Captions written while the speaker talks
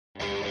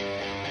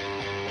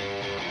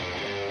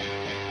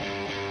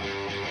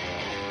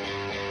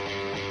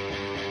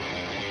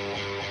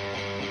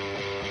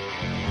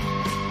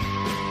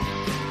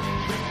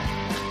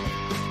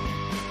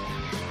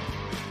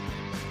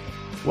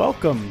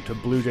Welcome to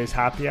Blue Jays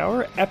Happy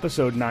Hour,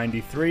 episode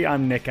 93.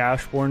 I'm Nick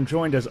Ashbourne,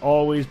 joined as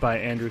always by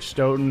Andrew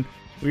Stoughton.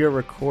 We are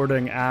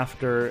recording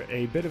after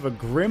a bit of a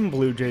grim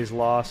Blue Jays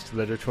loss to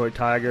the Detroit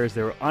Tigers.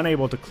 They were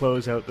unable to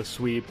close out the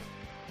sweep.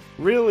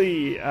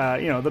 Really,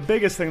 the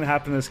biggest thing that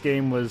happened in this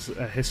game was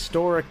a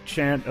historic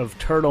chant of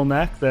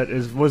Turtleneck that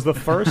was the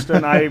first,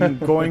 and I'm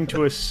going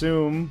to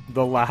assume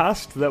the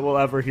last that we'll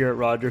ever hear at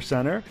Rogers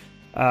Center.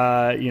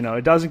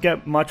 It doesn't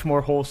get much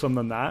more wholesome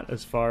than that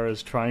as far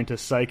as trying to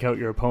psych out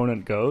your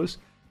opponent goes.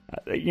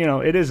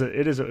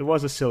 It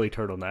was a silly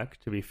turtleneck,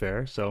 to be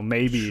fair. So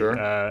maybe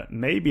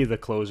the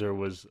closer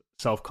was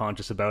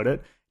self-conscious about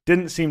it.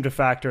 Didn't seem to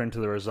factor into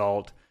the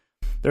result.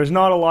 There's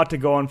not a lot to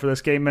go on for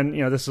this game, and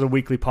this is a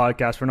weekly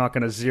podcast. We're not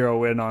going to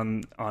zero in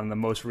on the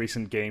most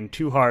recent game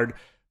too hard,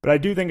 but I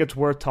do think it's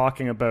worth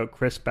talking about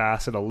Chris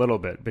Bassitt a little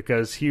bit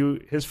because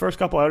his first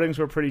couple outings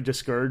were pretty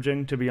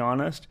discouraging, to be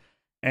honest.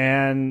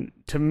 And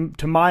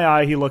to my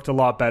eye, he looked a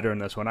lot better in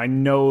this one. I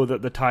know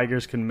that the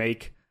Tigers can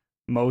make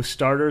most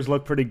starters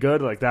look pretty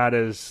good. Like, that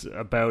is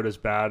about as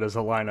bad as a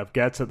lineup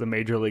gets at the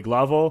major league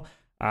level.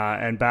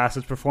 And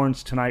Bassitt's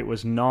performance tonight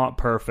was not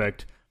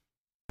perfect,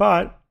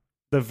 but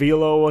the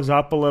velo was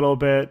up a little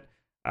bit.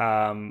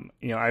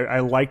 I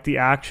liked the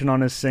action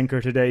on his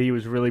sinker today. He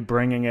was really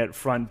bringing it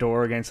front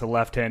door against the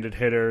left-handed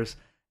hitters.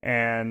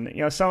 And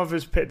some of the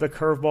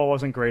curveball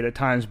wasn't great at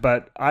times,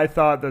 but I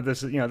thought that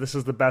this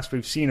is the best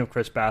we've seen of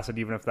Chris Bassitt,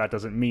 even if that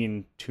doesn't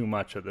mean too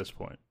much at this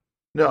point.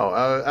 No,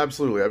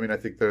 absolutely. I mean, I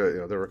think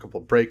there were a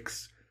couple of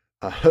breaks.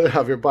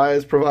 Javier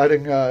Baez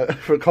providing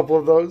for a couple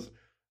of those,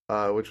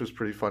 which was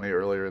pretty funny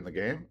earlier in the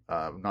game.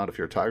 Not if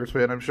you're a Tigers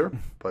fan, I'm sure,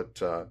 but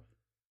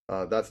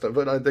that's stuff.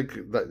 But I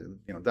think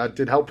that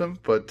did help him.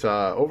 But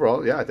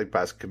overall, yeah, I think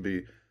Bassitt can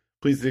be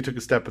pleased that he took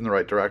a step in the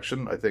right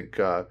direction. I think.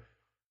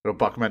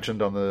 Buck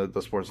mentioned on the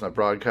Sportsnet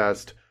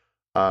broadcast,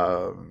 he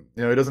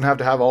doesn't have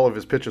to have all of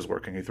his pitches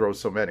working. He throws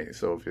so many.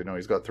 So if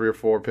he's got 3 or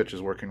 4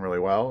 pitches working really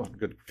well,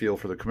 good feel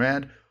for the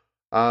command,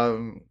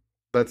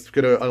 that's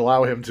going to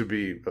allow him to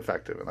be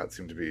effective. And that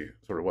seemed to be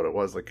sort of what it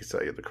was. Like you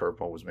say, the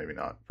curveball was maybe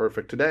not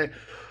perfect today.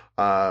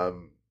 But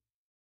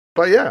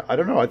yeah, I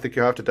don't know. I think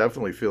you have to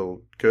definitely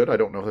feel good. I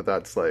don't know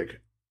that's I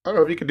don't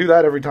know if you can do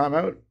that every time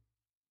out.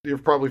 You're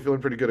probably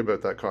feeling pretty good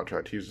about that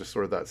contract. He's just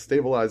sort of that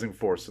stabilizing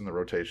force in the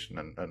rotation.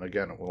 And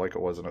again, like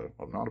it wasn't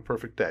not a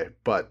perfect day,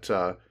 but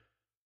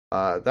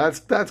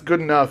that's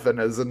good enough and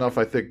is enough,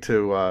 I think,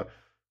 to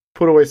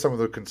put away some of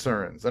the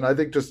concerns. And I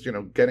think just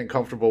getting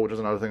comfortable, which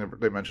is another thing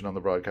that they mentioned on the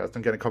broadcast,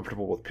 and getting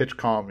comfortable with pitch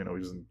calm. He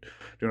was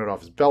doing it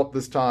off his belt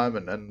this time,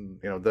 and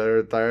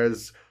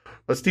there's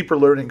a steeper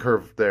learning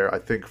curve there, I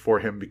think, for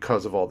him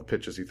because of all the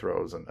pitches he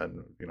throws,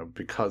 and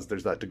because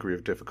there's that degree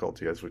of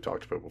difficulty as we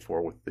talked about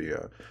before with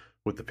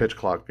the pitch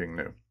clock being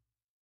new.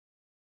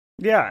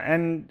 Yeah,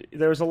 and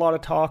there was a lot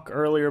of talk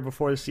earlier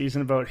before the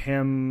season about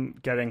him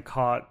getting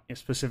caught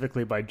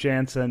specifically by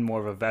Jansen, more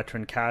of a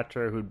veteran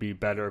catcher who'd be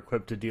better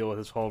equipped to deal with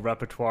his whole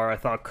repertoire. I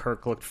thought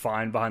Kirk looked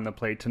fine behind the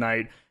plate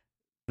tonight.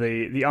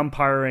 The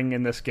umpiring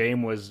in this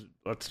game was,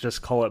 let's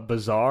just call it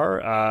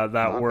bizarre.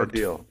 That not worked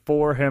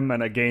for him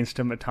and against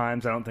him at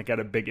times. I don't think it had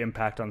a big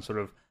impact on sort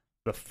of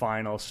the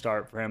final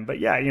start for him.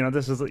 But yeah,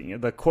 this is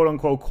the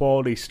quote-unquote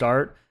quality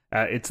start.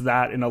 It's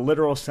that in a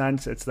literal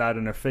sense. It's that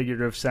in a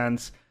figurative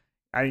sense.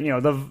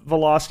 The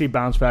velocity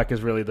bounce back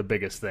is really the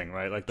biggest thing,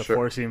 right? Like the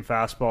four-seam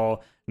fastball,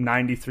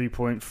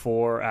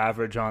 93.4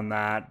 average on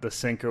that. The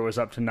sinker was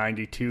up to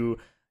 92.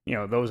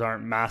 Those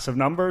aren't massive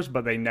numbers,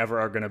 but they never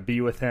are going to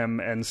be with him.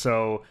 And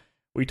so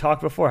we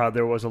talked before how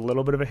there was a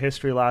little bit of a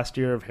history last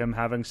year of him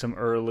having some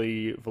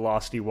early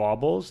velocity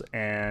wobbles.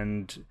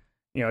 And,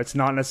 it's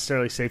not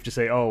necessarily safe to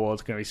say, oh, well,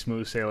 it's going to be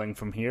smooth sailing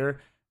from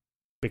here,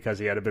 because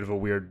he had a bit of a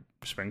weird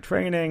spring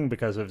training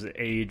because of his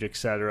age,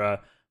 etc.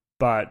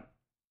 But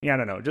yeah, I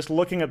don't know. Just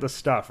looking at the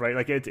stuff, right?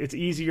 Like it's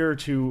easier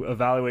to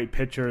evaluate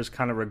pitchers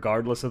kind of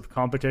regardless of the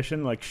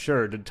competition. Like,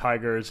 sure, did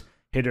Tigers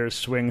hitters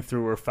swing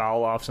through or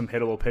foul off some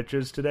hittable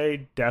pitches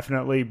today?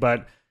 Definitely.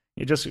 But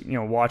you just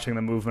watching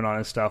the movement on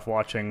his stuff,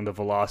 watching the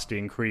velocity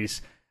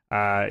increase,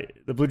 the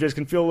Blue Jays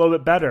can feel a little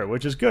bit better,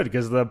 which is good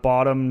because the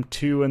bottom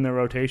 2 in the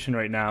rotation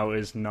right now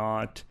is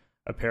not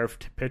a pair of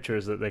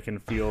pitchers that they can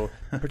feel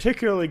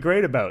particularly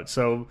great about.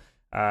 So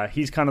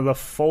he's kind of the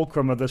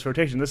fulcrum of this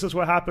rotation. This is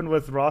what happened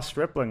with Ross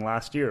Stripling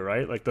last year,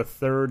 right? Like the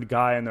third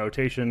guy in the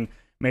rotation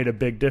made a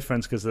big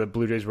difference because the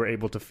Blue Jays were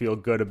able to feel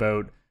good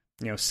about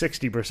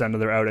 60% of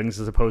their outings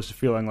as opposed to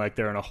feeling like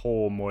they're in a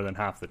hole more than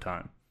half the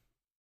time.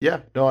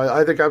 Yeah, no,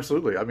 I think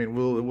absolutely. I mean,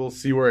 we'll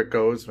see where it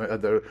goes. We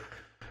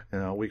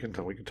can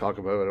talk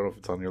about. I don't know if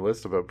it's on your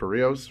list about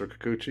Barrios or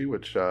Kikuchi,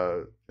 which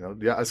a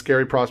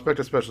scary prospect,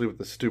 especially with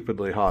the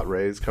stupidly hot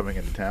Rays coming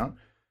into town.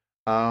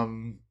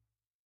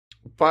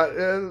 But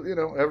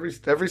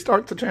every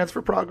start's a chance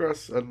for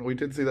progress, and we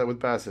did see that with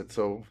Bassitt.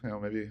 So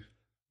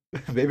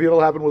maybe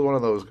it'll happen with one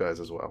of those guys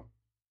as well.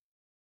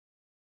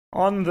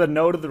 On the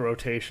note of the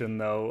rotation,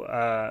 though,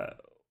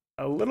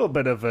 a little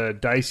bit of a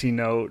dicey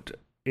note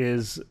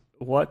is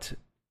what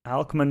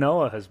Alek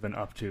Manoah has been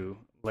up to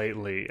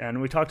lately.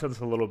 And we talked about this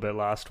a little bit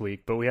last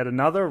week, but we had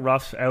another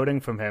rough outing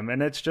from him,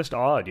 and it's just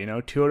odd,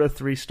 2 out of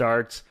 3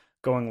 starts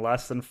going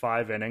less than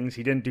 5 innings.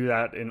 He didn't do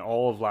that in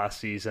all of last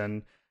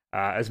season.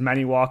 As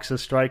many walks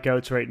as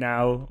strikeouts right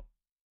now.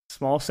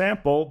 Small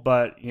sample,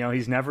 but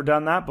he's never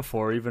done that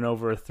before, even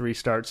over a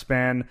 3-start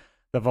span.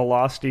 The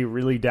velocity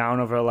really down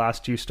over the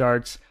last 2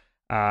 starts.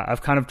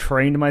 I've kind of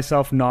trained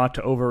myself not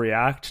to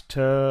overreact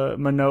to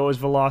Manoah's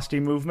velocity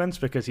movements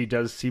because he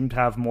does seem to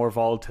have more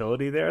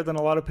volatility there than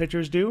a lot of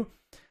pitchers do.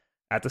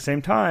 At the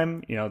same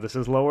time, this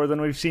is lower than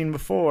we've seen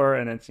before,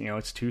 and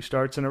it's 2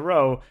 starts in a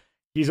row.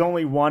 He's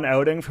only 1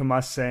 outing from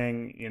us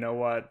saying, you know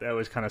what, that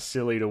was kind of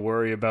silly to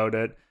worry about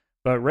it.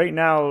 But right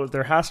now,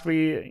 there has to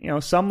be,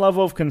 some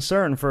level of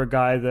concern for a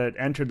guy that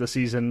entered the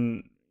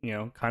season,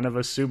 kind of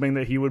assuming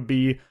that he would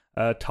be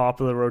top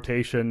of the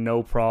rotation,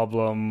 no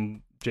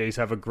problem. Jays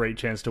have a great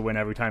chance to win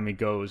every time he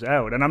goes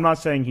out. And I'm not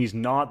saying he's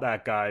not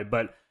that guy,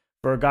 but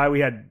for a guy we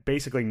had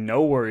basically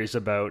no worries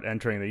about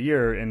entering the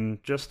year, in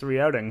just 3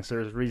 outings,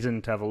 there's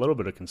reason to have a little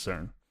bit of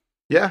concern.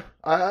 Yeah,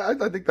 I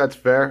think that's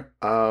fair.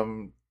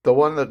 The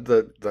one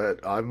that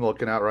I'm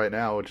looking at right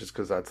now, which is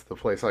because that's the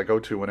place I go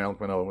to when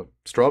Alek Manoah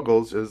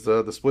struggles, is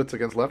the splits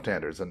against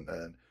left-handers.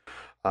 And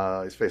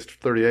he's faced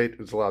 38,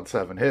 he's allowed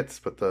 7 hits,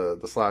 but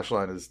the slash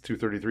line is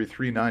 233,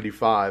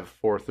 395,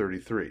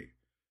 433.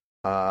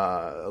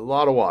 A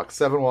lot of walks,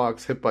 7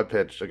 walks, hit by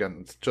pitch,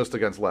 just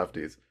against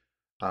lefties.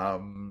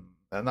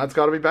 And that's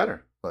got to be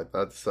better. Like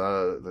that's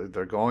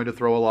they're going to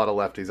throw a lot of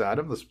lefties at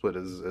him. The split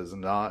is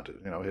not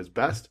his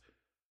best.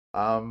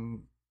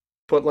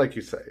 But like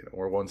you say,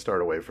 we're 1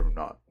 start away from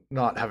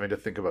not having to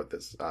think about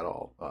this at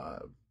all.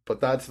 But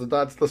that's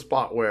the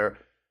spot where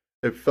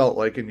it felt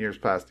like in years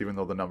past, even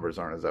though the numbers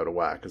aren't as out of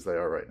whack as they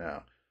are right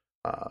now,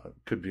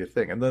 could be a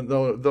thing. And then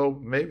though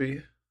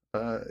maybe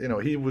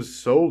he was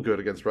so good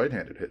against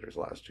right-handed hitters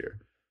last year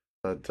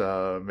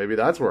that maybe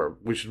that's where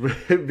we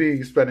should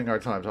be spending our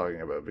time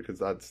talking about, because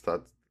that's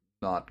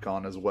not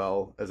gone as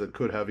well as it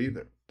could have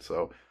either.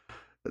 So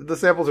the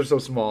samples are so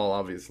small,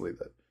 obviously,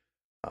 that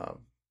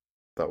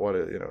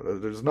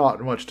there's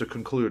not much to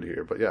conclude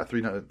here. But yeah,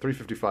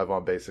 355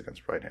 on base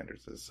against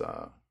right-handers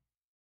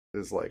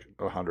is like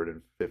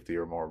 150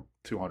 or more,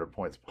 200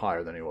 points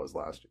higher than he was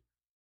last year.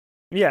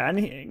 Yeah, and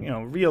he,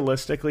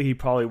 realistically, he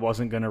probably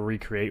wasn't going to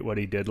recreate what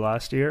he did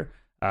last year,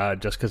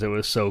 just because it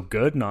was so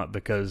good, not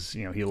because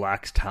he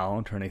lacks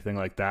talent or anything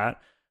like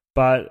that.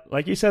 But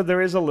like you said,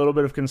 there is a little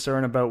bit of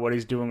concern about what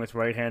he's doing with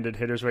right-handed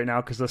hitters right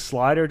now, because the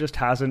slider just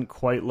hasn't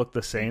quite looked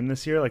the same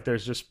this year. Like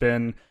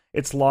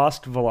it's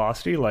lost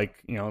velocity,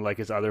 like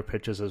his other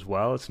pitches as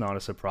well. It's not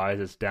a surprise.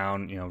 It's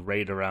down,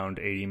 right around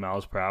 80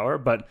 miles per hour,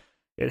 but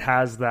it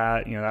has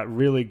that, that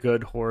really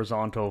good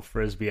horizontal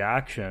frisbee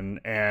action,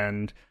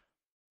 and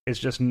it's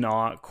just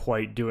not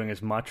quite doing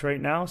as much right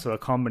now. So a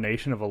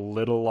combination of a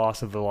little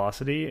loss of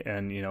velocity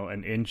and,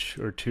 an inch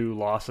or 2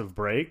 loss of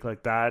break,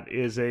 like that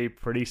is a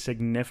pretty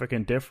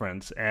significant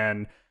difference.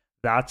 And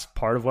that's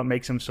part of what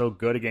makes him so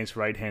good against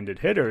right-handed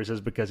hitters,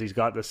 is because he's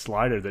got this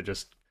slider that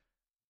just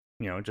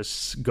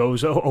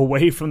goes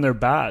away from their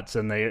bats,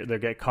 and they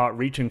get caught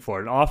reaching for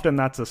it. And often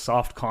that's a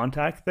soft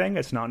contact thing.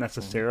 It's not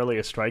necessarily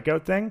a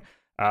strikeout thing,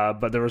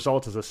 but the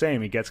result is the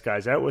same. He gets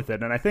guys out with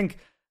it. And I think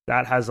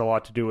that has a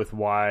lot to do with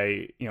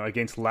why,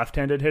 against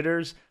left-handed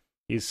hitters,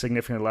 he's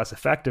significantly less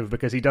effective,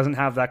 because he doesn't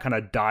have that kind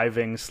of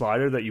diving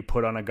slider that you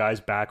put on a guy's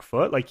back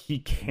foot. Like, he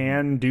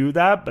can do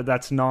that, but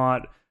that's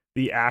not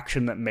the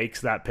action that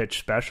makes that pitch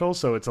special.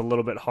 So it's a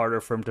little bit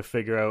harder for him to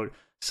figure out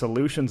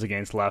solutions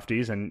against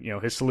lefties. And,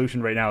 his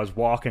solution right now is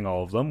walking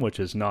all of them, which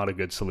is not a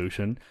good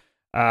solution.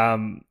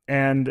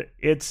 And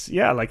it's,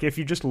 like if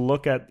you just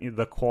look at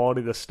the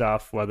quality of the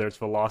stuff, whether it's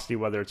velocity,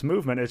 whether it's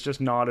movement, it's just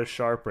not as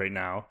sharp right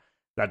now.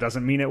 That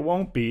doesn't mean it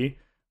won't be,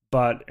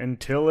 but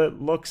until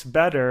it looks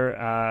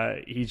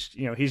better, he's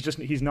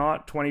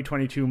not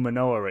 2022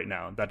 Manoah right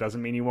now. That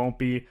doesn't mean he won't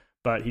be,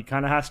 but he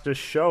kind of has to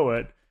show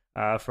it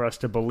for us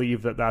to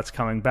believe that that's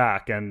coming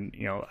back. And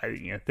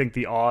I think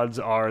the odds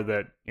are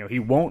that he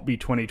won't be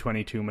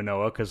 2022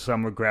 Manoah, because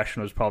some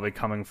regression was probably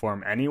coming for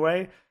him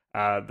anyway.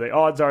 The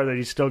odds are that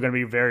he's still going to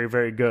be very,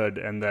 very good,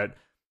 and that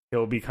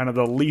he'll be kind of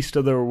the least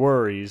of their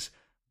worries.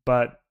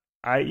 But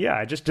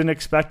I just didn't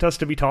expect us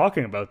to be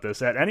talking about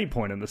this at any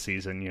point in the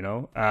season,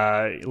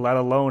 let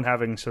alone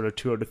having sort of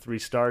 2 out of 3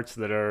 starts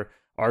that are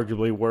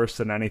arguably worse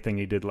than anything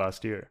he did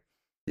last year.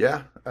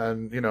 Yeah,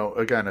 and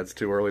again, it's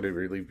too early to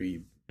really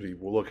be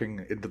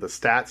looking into the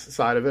stats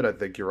side of it. I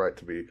think you're right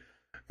to be,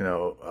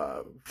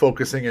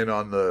 focusing in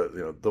on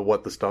the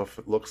what the stuff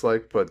looks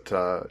like, but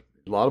a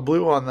lot of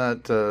blue on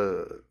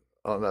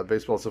that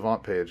Baseball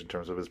Savant page in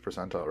terms of his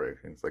percentile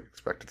rankings, like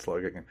expected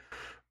slugging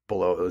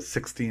below the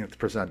 16th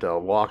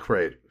percentile, walk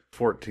rate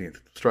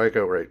 14th,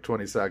 strikeout rate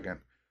 22nd,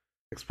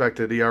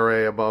 expected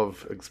ERA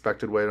above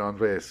expected weight on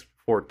base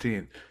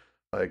 14th.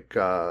 Like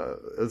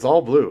it's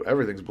all blue.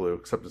 Everything's blue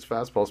except his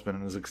fastball spin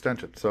and his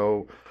extension.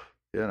 So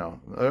he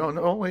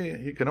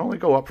can only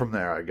go up from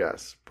there, I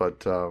guess.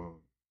 But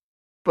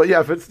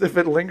yeah, if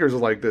it lingers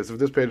like this, if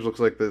this page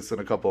looks like this in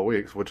a couple of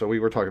weeks, which we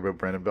were talking about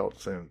Brandon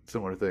Belt saying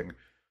similar thing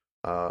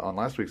on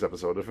last week's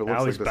episode. If it Now looks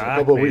like he's this in a back,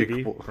 couple of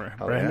baby. weeks,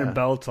 Brandon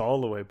Belt's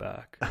all the way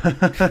back.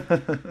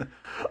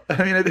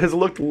 I mean, it has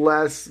looked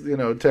less,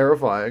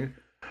 terrifying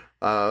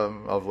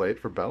of late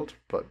for Belt,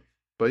 but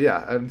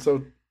yeah, and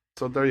so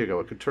there you go.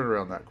 It could turn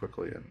around that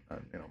quickly, and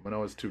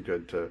Manoah's too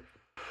good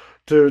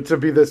to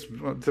be this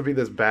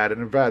bad,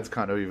 and bad's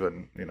kind of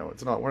even,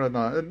 it's not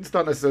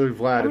necessarily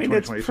Vlad in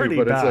 2022,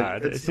 but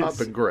bad. It's not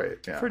been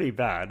great. Yeah. Pretty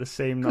bad. The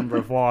same number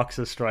of walks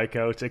as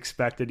strikeouts,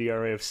 expected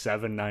ERA of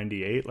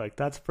 7.98. Like,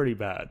 that's pretty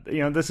bad.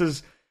 This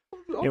is.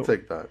 I'll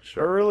take that.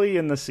 Sure. Early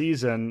in the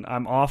season,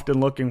 I'm often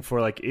looking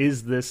for, like,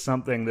 is this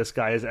something this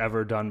guy has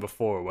ever done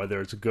before, whether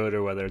it's good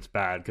or whether it's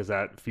bad, because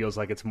that feels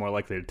like it's more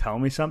likely to tell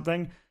me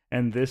something.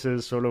 And this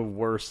is sort of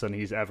worse than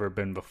he's ever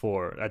been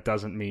before. That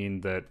doesn't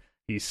mean that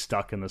he's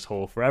stuck in this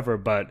hole forever,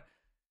 but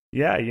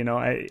yeah,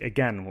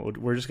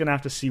 we're just gonna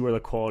have to see where the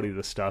quality of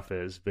the stuff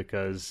is,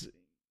 because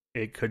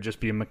it could just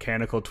be a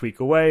mechanical tweak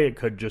away. It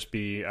could just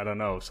be, I don't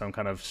know, some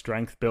kind of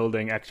strength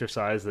building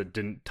exercise that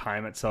didn't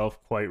time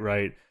itself quite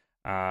right.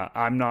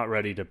 I'm not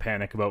ready to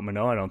panic about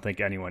Manoah. I don't think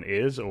anyone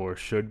is or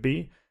should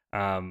be.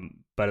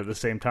 But at the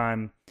same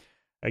time,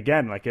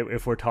 again, like,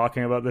 if we're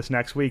talking about this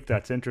next week,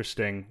 that's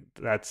interesting.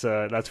 That's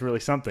really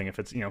something. If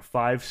it's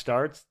 5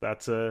 starts,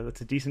 that's a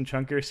decent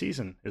chunk of your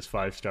season is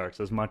 5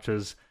 starts. As much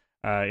as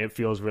it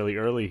feels really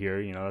early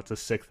here, that's a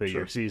 6th of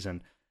your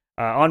season.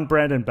 On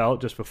Brandon Belt,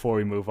 just before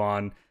we move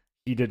on,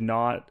 he did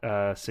not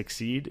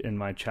succeed in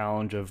my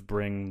challenge of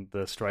bring the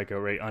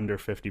strikeout rate under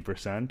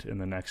 50% in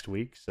the next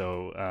week.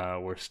 So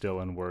we're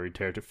still in worried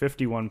territory,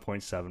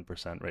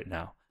 51.7% right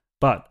now.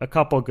 But a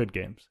couple good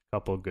games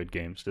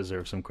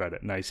deserve some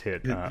credit. Nice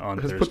hit on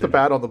Thursday. Put the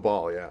bat on the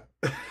ball, yeah.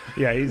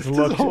 Yeah, he's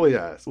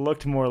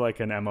looked more like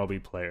an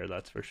MLB player,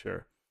 that's for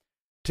sure.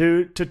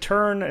 To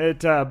turn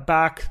it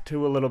back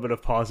to a little bit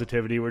of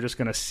positivity, we're just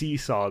going to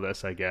seesaw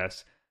this, I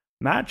guess.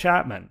 Matt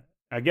Chapman.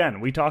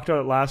 Again, we talked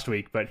about it last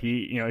week, but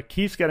he, it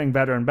keeps getting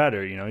better and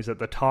better. He's at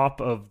the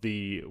top of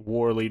the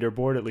WAR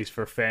leaderboard, at least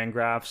for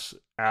Fangraphs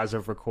as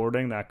of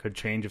recording. That could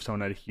change if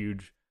someone had a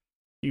huge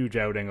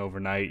outing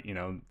overnight.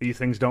 These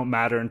things don't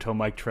matter until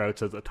Mike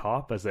Trout's at the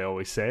top, as they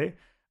always say.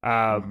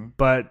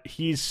 But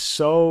he's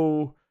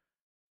so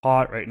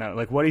hot right now.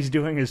 Like, what he's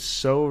doing is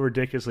so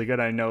ridiculously good.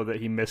 I know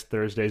that he missed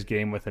Thursday's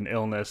game with an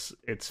illness.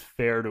 It's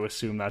fair to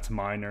assume that's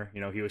minor.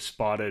 He was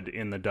spotted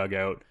in the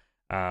dugout.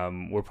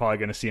 We're probably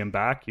going to see him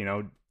back.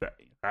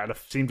 That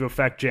seemed to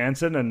affect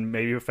Jansen and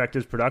maybe affect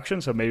his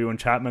production. So maybe when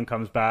Chapman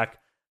comes back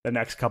the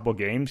next couple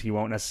games, he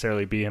won't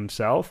necessarily be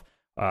himself.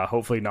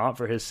 Hopefully not,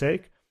 for his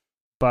sake.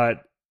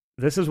 But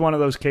this is one of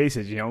those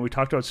cases. We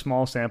talked about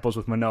small samples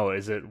with Manoah.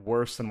 Is it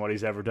worse than what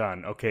he's ever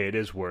done? Okay, it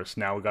is worse.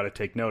 Now we got to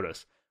take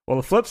notice. Well,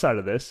 the flip side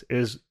of this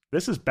is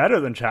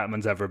better than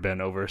Chapman's ever been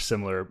over a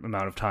similar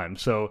amount of time.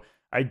 So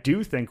I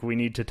do think we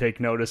need to take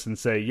notice and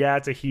say, yeah,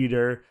 it's a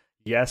heater.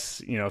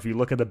 Yes, if you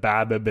look at the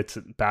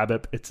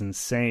BABIP, it's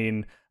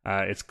insane.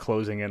 It's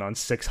closing in on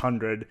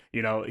 600.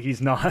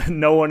 He's not.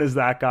 No one is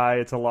that guy.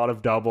 It's a lot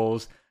of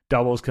doubles.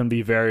 Doubles can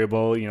be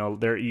variable.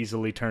 They're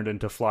easily turned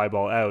into fly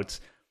ball outs.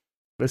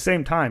 At the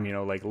same time,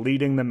 like,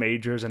 leading the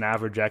majors in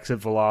average exit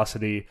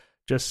velocity,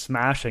 just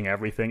smashing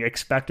everything.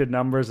 Expected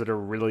numbers that are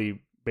really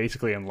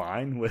basically in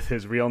line with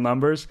his real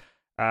numbers.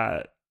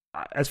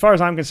 As far as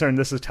I'm concerned,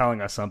 this is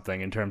telling us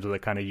something in terms of the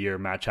kind of year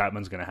Matt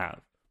Chapman's going to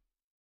have.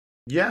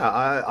 Yeah,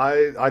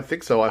 I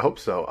think so. I hope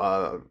so.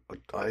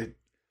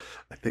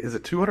 I think, is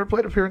it 200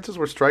 plate appearances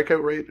where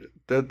strikeout rate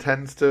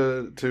tends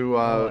to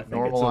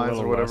normalize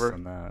or whatever? Less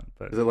than that,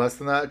 but is it less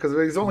than that? Because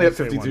he's only had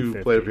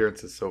 52 plate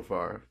appearances so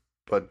far.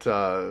 But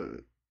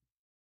the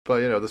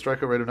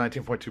strikeout rate of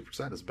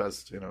 19.2% is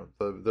best.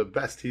 The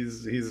best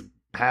he's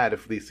had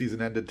if the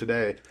season ended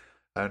today,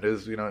 and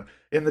is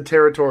in the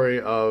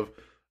territory of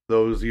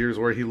those years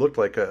where he looked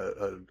like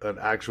an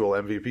actual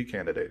MVP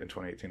candidate in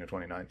 2018 and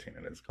 2019,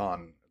 and it's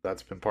gone.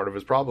 That's been part of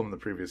his problem in the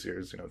previous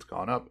years. It's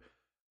gone up.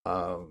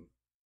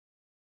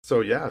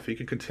 So yeah, if he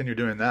can continue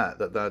doing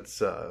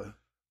that's a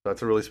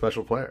really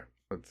special player.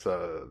 It's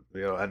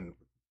and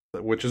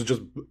which is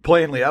just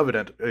plainly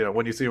evident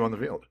when you see him on the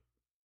field.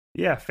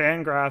 Yeah,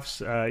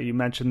 Fangraphs, you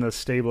mentioned the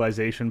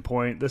stabilization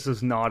point. This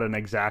is not an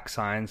exact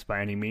science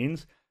by any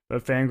means,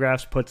 but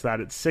Fangraphs puts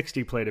that at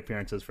 60 plate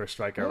appearances for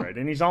strikeout rate,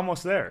 and he's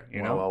almost there.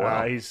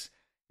 Wow.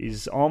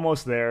 He's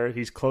almost there.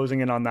 He's closing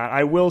in on that.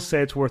 I will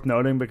say it's worth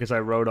noting, because I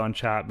wrote on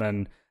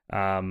Chapman came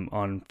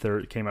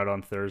out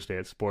on Thursday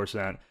at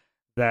Sportsnet,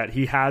 that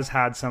he has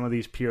had some of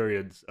these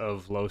periods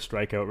of low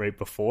strikeout rate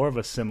before of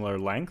a similar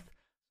length.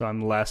 So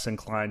I'm less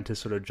inclined to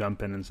sort of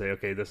jump in and say,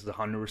 okay, this is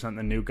 100%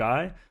 the new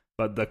guy.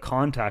 But the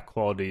contact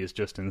quality is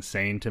just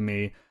insane to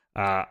me.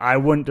 I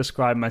wouldn't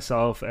describe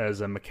myself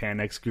as a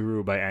mechanics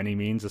guru by any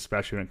means,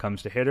 especially when it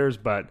comes to hitters,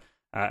 but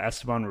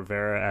Esteban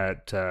Rivera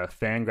at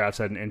Fangraphs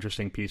had an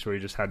interesting piece where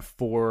he just had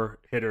 4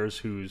 hitters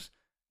whose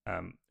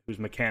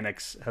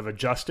mechanics have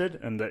adjusted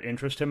and that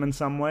interest him in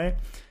some way.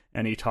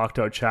 And he talked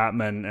about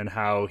Chapman and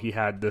how he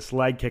had this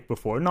leg kick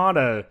before, not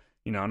a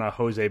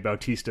Jose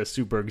Bautista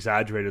super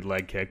exaggerated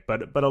leg kick,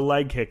 but a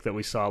leg kick that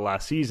we saw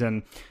last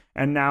season.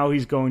 And now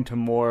he's going to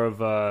more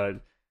of a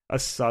a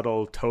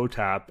subtle toe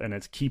tap, and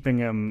it's keeping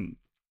him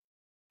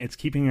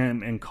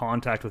in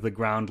contact with the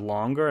ground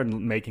longer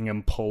and making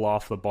him pull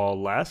off the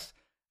ball less.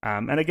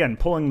 And again,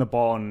 pulling the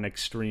ball in an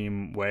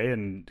extreme way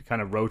and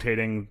kind of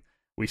rotating.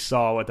 We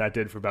saw what that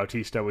did for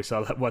Bautista. We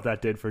saw what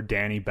that did for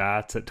Danny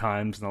Batts at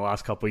times in the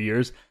last couple of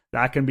years.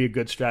 That can be a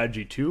good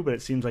strategy too, but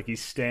it seems like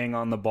he's staying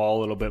on the ball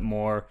a little bit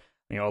more.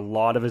 You know, a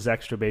lot of his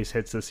extra base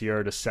hits this year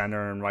are to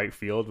center and right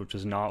field, which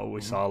is not what we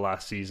saw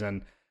last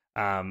season.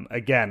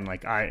 Again,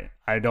 like I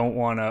don't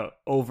want to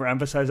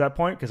overemphasize that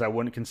point because I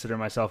wouldn't consider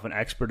myself an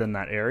expert in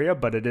that area,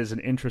 but it is an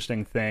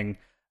interesting thing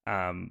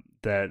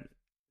that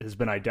has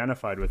been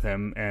identified with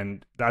him,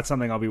 and that's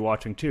something I'll be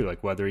watching too,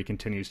 like whether he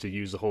continues to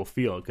use the whole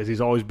field, because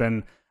he's always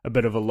been a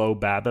bit of a low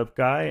BABIP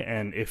guy,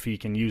 and if he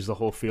can use the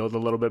whole field a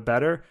little bit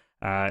better,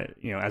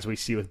 as we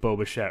see with Bo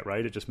Bichette,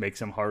 right, it just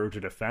makes him harder to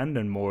defend,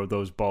 and more of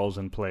those balls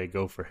in play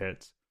go for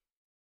hits.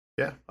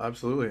 Yeah,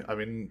 absolutely. I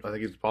mean, I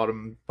think he's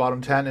bottom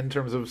 10 in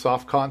terms of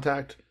soft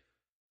contact.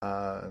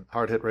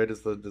 Hard hit rate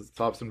is the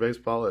tops in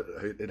baseball.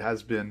 It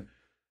has been.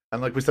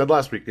 And like we said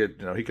last week,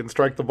 he can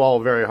strike the ball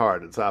very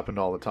hard. It's happened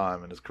all the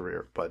time in his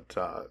career, but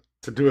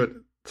to do it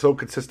so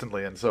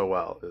consistently and so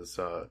well is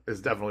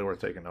definitely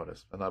worth taking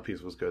notice. And that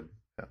piece was good.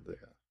 And,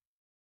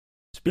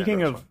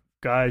 Speaking of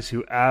guys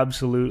who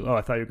absolutely, I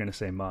thought you were going to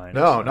say mine.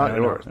 No, not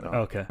yours. No.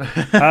 Okay.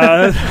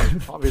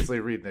 Obviously,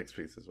 read Nick's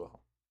piece as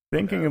well.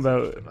 Thinking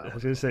about, I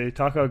was going to say,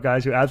 talk about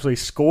guys who absolutely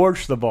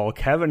scorched the ball.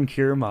 Kevin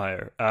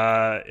Kiermaier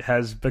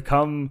has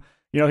become.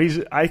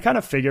 I kind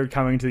of figured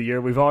coming to the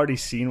year, we've already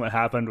seen what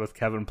happened with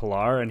Kevin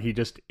Pillar, and he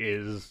just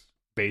is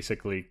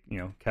basically,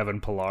 Kevin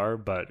Pillar,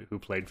 but who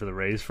played for the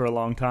Rays for a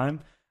long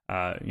time.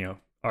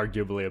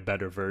 Arguably a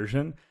better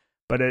version.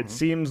 But it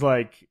seems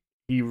like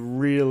he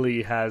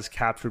really has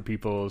captured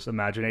people's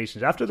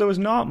imaginations. After there was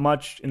not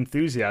much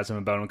enthusiasm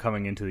about him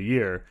coming into the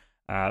year,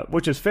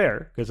 which is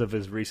fair because of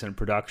his recent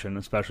production,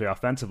 especially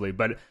offensively,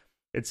 but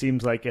it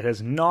seems like it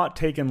has not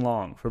taken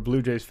long for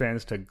Blue Jays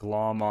fans to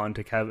glom on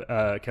to Kevin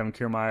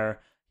Kiermaier.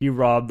 He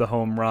robbed the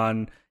home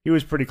run. He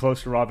was pretty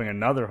close to robbing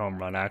another home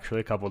run,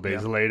 actually, a couple of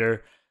days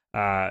later.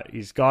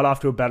 He's got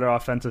off to a better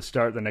offensive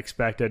start than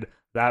expected.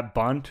 That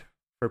bunt,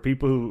 for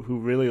people who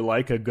really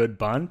like a good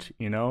bunt,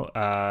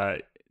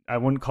 I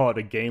wouldn't call it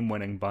a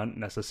game-winning bunt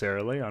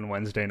necessarily on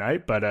Wednesday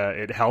night, but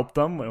it helped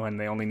them when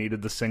they only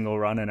needed the single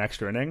run in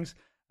extra innings.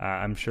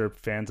 I'm sure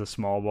fans of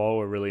small ball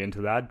were really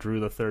into that, drew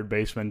the third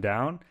baseman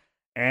down.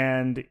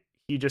 And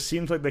he just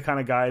seems like the kind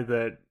of guy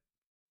that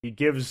he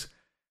gives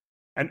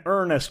an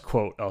earnest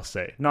quote, I'll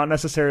say. Not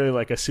necessarily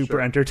like a super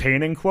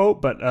entertaining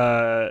quote, but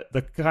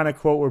the kind of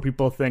quote where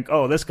people think,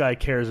 oh, this guy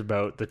cares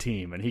about the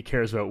team and he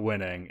cares about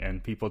winning,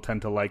 and people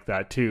tend to like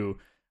that too.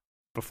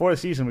 Before the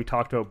season, we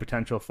talked about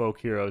potential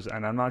folk heroes,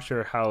 and I'm not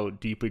sure how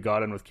deep we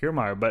got in with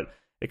Kiermaier, but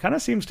it kind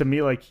of seems to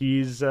me like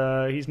he's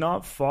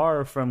not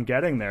far from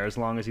getting there as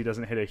long as he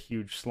doesn't hit a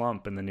huge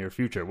slump in the near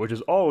future, which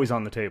is always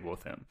on the table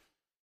with him.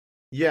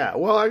 Yeah,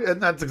 well,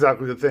 and that's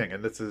exactly the thing.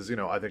 And this is,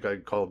 I think I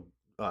called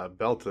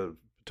Belt a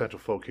potential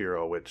folk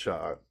hero, which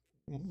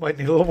might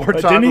need a little more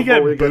time. Didn't he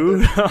get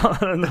booed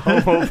on the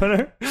home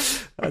opener?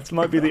 That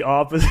might be the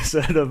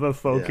opposite of a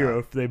folk hero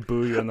if they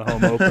boo you in the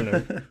home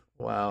opener.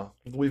 Wow,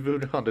 we've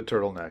moved on to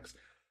Turtlenecks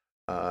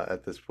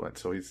at this point,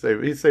 so he's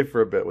safe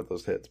for a bit with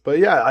those hits. But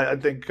yeah, I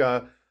think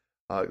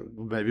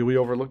maybe we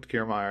overlooked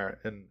Kiermaier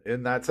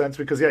in that sense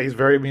because he's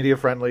very media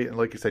friendly and,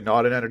 like you say,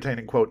 not an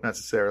entertaining quote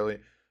necessarily.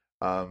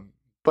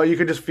 But you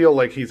can just feel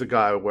like he's a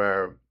guy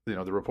where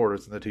the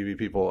reporters and the TV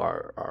people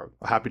are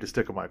happy to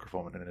stick a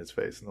microphone in his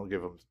face, and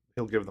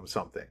he'll give them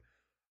something.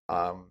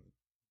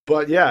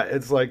 But yeah,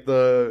 it's like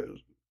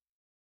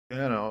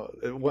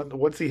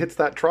once he hits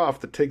that trough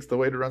that takes the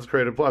weighted runs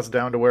created plus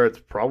down to where it's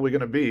probably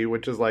going to be,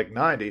 which is like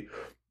 90,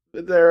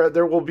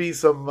 there will be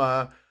some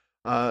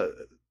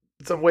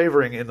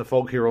wavering in the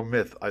folk hero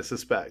myth, I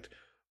suspect.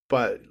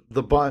 But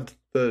the bunt,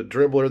 the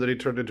dribbler that he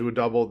turned into a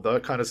double,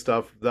 that kind of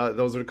stuff,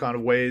 those are the kind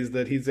of ways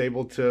that he's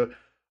able to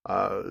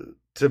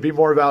be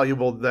more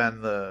valuable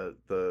than the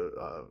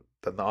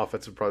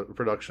offensive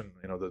production.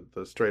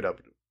 The straight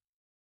up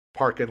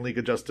park and league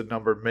adjusted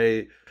number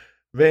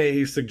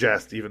may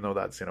suggest, even though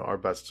that's our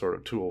best sort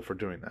of tool for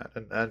doing that.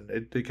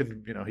 And he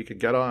can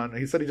get on.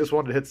 He said he just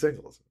wanted to hit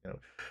singles.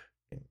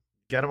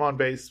 Get him on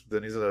base.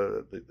 Then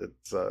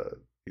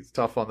he's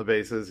tough on the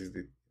bases.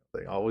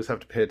 They always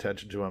have to pay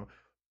attention to him.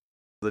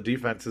 The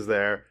defense is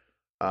there.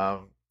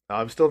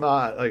 I'm still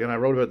not and I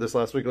wrote about this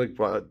last week.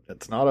 But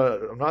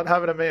I'm not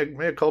having a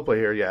mea culpa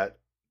here yet,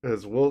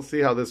 because we'll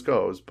see how this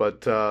goes.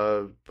 But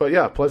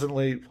yeah,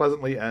 pleasantly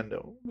and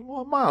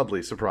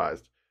mildly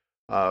surprised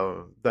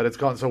that it's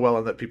gone so well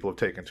and that people have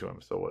taken to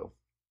him so well.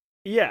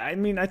 Yeah, I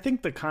mean, I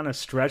think the kind of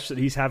stretch that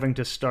he's having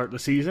to start the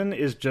season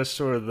is just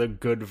sort of the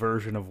good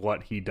version of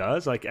what he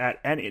does. Like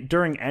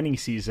during any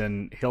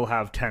season, he'll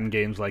have 10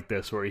 games like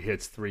this where he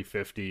hits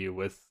 350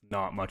 with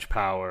not much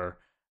power.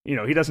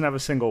 He doesn't have a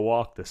single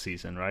walk this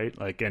season, right?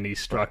 And he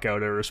struck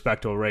out at a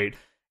respectable rate.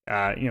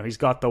 He's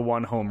got the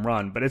one home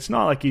run, but it's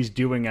not like he's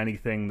doing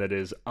anything that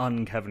is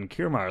un-Kevin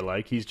Kiermaier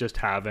like. He's just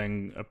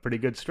having a pretty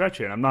good stretch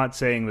here. And I'm not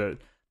saying that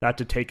that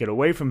to take it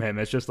away from him.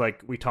 It's just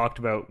like we talked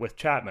about with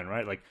Chapman,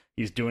 right? Like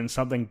he's doing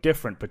something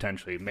different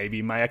potentially.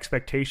 Maybe my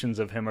expectations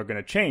of him are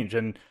going to change.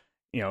 And,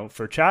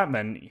 for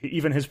Chapman,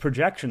 even his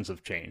projections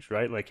have changed,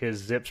 right? Like his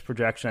Zips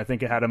projection, I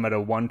think it had him at a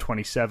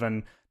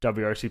 127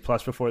 WRC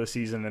plus before the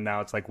season, and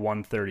now it's like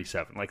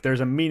 137. Like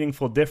there's a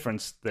meaningful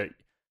difference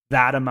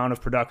that amount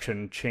of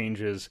production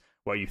changes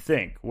what you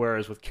think.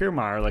 Whereas with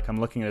Kiermaier, like I'm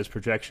looking at his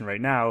projection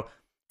right now,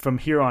 from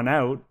here on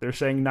out, they're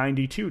saying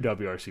 92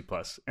 WRC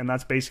plus, and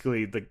that's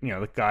basically the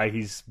guy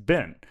he's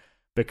been,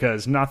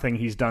 because nothing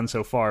he's done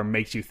so far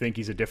makes you think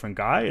he's a different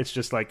guy. It's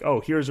just like, oh,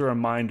 here's a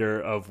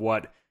reminder of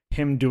what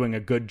him doing a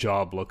good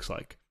job looks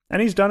like,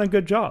 and he's done a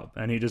good job,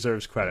 and he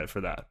deserves credit for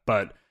that.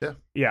 But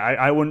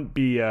I wouldn't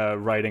be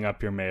writing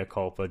up your mea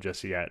culpa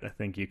just yet. I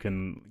think you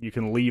can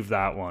leave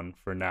that one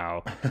for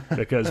now,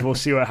 because we'll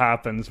see what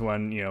happens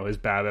when his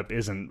BABIP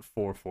isn't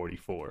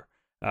 444.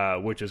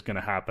 Which is going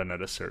to happen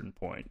at a certain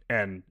point.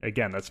 And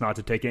again, that's not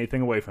to take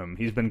anything away from him.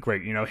 He's been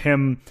great.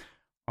 Him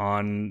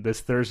on this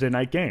Thursday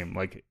night game,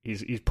 like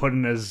he's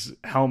putting his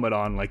helmet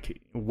on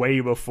like way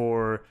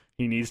before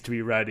he needs to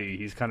be ready.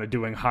 He's kind of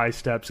doing high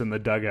steps in the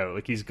dugout.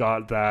 Like he's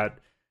got that,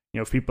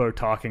 if people are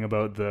talking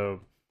about the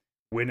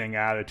winning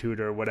attitude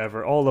or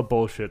whatever, all the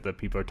bullshit that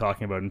people are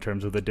talking about in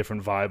terms of the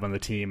different vibe on the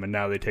team, and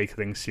now they take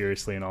things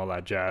seriously and all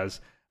that jazz.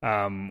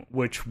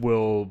 Which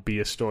will be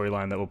a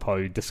storyline that we'll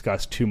probably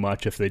discuss too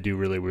much if they do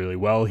really, really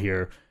well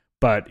here.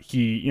 But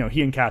he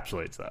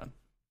encapsulates that.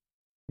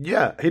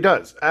 Yeah, he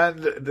does, and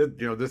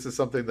this is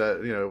something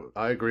that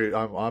I agree.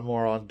 I'm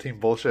more on team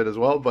bullshit as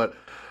well, but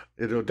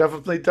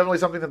definitely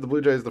something that the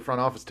Blue Jays, the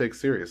front office, takes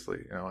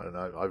seriously. And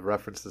I've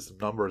referenced this a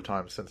number of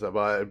times since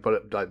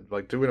but I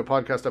like doing a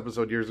podcast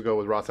episode years ago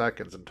with Ross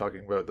Atkins and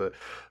talking about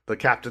the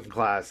captain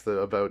class,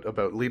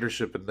 about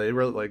leadership, and they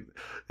really like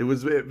it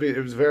was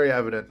very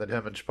evident that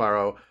him and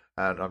Shapiro,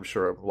 and I'm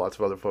sure lots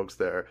of other folks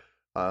there,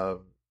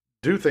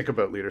 do think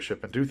about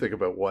leadership and do think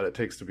about what it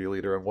takes to be a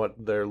leader and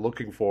what they're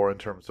looking for in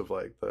terms of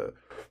like the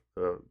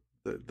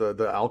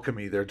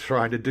alchemy they're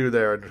trying to do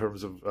there in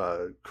terms of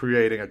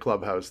creating a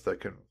clubhouse that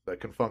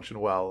can function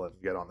well and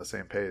get on the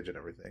same page and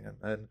everything.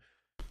 And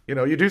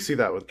you do see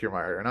that with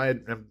Kiermaier, and I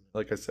am,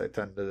 like I said,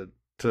 tend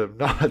to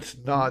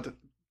not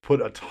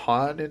put a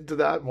ton into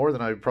that, more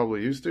than I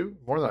probably used to,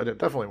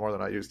 definitely more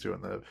than I used to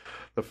in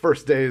the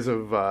first days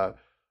of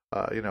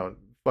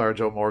Fire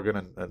Joe Morgan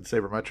and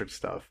sabermetric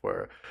stuff,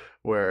 where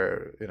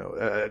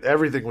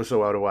everything was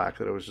so out of whack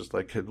that it was just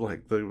like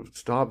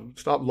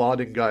stop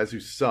lauding guys who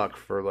suck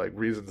for like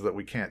reasons that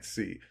we can't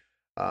see.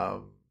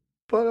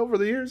 But over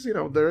the years,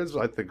 there is,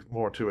 I think,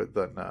 more to it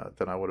than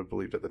I would have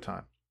believed at the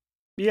time.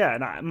 Yeah,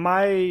 and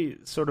my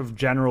sort of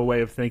general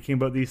way of thinking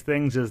about these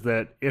things is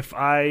that if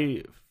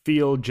I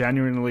feel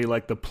genuinely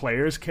like the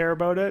players care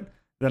about it,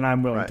 then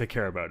I'm willing to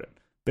care about it.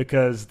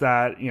 Because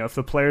that, if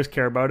the players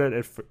care about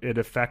it, it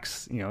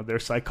affects, their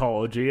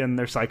psychology, and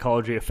their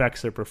psychology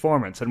affects their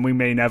performance. And we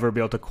may never be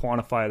able to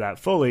quantify that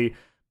fully,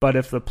 but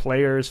if the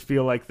players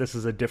feel like this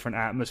is a different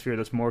atmosphere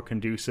that's more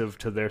conducive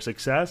to their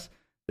success,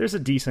 there's a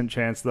decent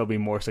chance there'll be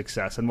more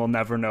success. And we'll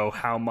never know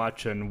how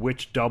much and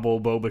which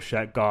double Bo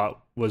Bichette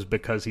got was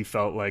because he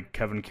felt like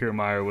Kevin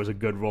Kiermaier was a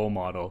good role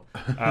model.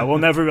 We'll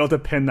never be able to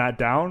pin that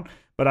down,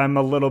 but I'm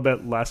a little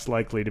bit less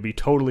likely to be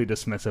totally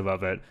dismissive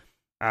of it.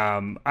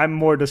 I'm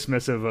more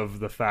dismissive of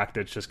the fact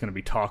that it's just going to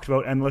be talked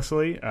about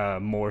endlessly,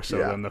 more so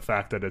than the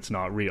fact that it's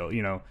not real.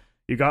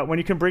 When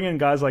you can bring in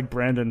guys like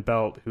Brandon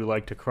Belt, who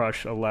like to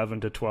crush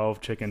 11 to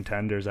 12 chicken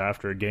tenders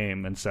after a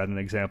game and set an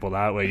example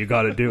that way, you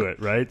got to do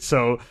it, right?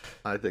 So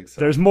I think so.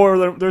 There's more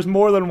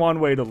than one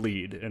way to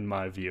lead, in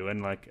my view.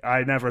 And like,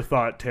 I never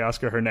thought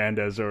Teoscar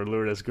Hernandez or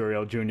Lourdes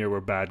Gurriel Jr.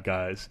 were bad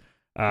guys.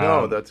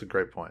 No, that's a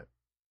great point.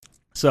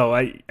 So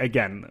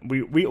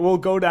we'll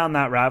go down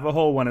that rabbit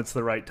hole when it's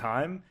the right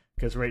time.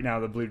 Because right now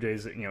the Blue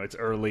Jays, it's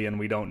early and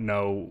we don't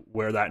know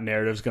where that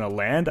narrative's going to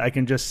land. I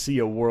can just see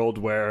a world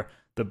where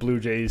the Blue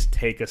Jays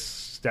take a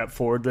step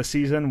forward this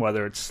season,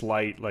 whether it's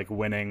slight, like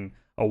winning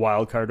a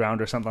wild card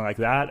round or something like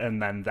that,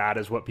 and then that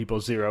is what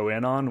people zero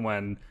in on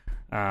when,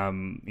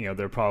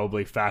 there are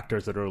probably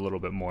factors that are a little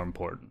bit more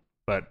important.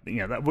 But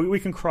that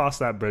we can cross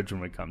that bridge when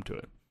we come to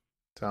it.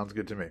 Sounds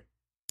good to me.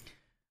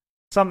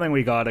 Something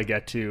we got to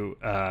get to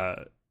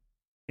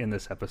in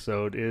this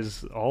episode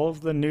is all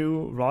of the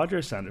new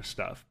Rogers Center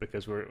stuff,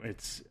 because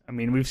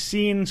we've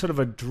seen sort of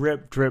a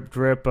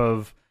drip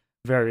of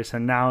various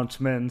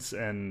announcements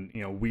and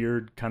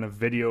weird kind of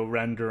video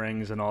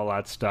renderings and all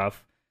that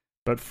stuff,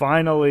 but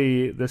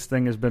finally this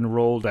thing has been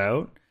rolled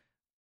out.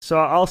 So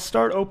I'll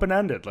start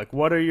open-ended. Like,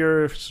 what are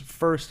your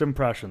first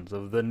impressions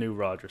of the new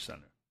Rogers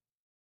Center?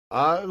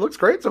 It looks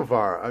great so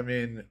far. I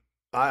mean,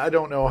 I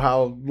don't know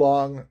how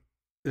long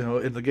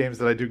in the games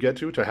that I do get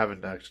to, which I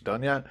haven't actually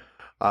done yet,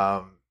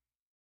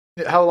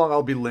 how long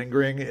I'll be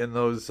lingering in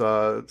those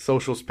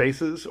social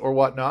spaces or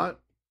whatnot.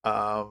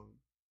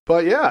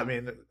 But yeah, I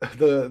mean,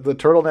 the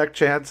turtleneck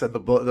chants and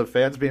the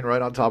fans being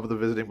right on top of the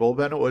visiting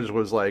bullpen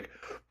was like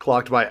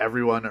clocked by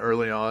everyone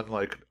early on.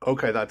 Like,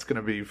 okay, that's going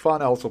to be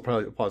fun. Also,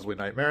 probably possibly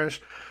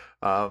nightmarish.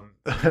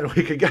 And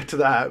we could get to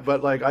that.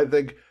 But like, I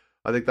think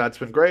I think that's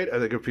been great. I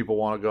think if people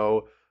want to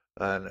go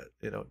and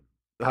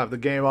have the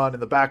game on in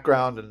the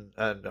background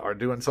and are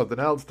doing something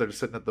else, they're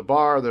sitting at the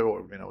bar,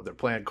 they're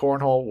playing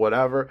cornhole,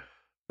 whatever.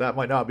 That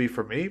might not be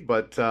for me,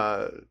 but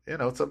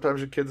sometimes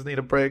your kids need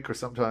a break, or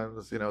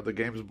sometimes the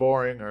game's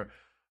boring, or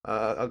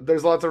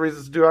there's lots of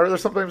reasons to do it. Or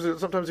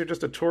sometimes you're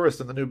just a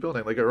tourist in the new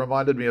building. Like, it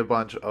reminded me a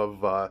bunch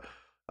of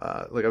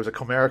like, I was at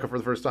Comerica for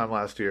the first time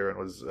last year,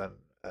 and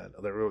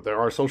there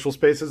are social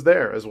spaces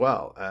there as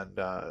well, and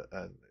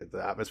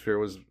the atmosphere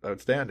was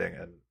outstanding.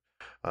 And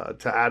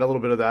to add a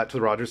little bit of that to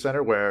the Rogers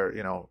Center, where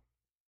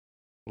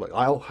like,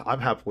 I'm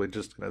happily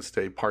just going to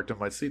stay parked in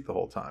my seat the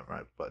whole time,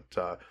 right?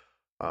 But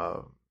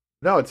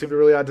no, it seemed to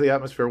really add to the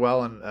atmosphere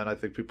well, and I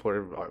think people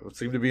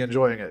seem to be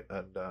enjoying it,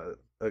 and the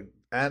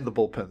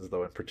bullpens,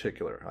 though, in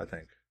particular, I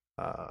think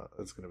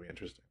it's going to be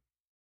interesting.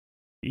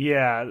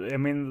 Yeah, I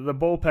mean, the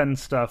bullpen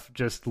stuff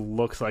just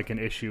looks like an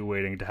issue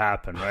waiting to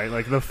happen, right?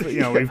 Like,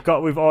 Yeah.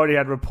 we've already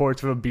had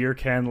reports of a beer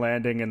can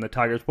landing in the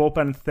Tigers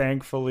bullpen.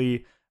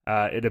 Thankfully,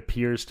 it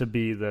appears to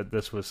be that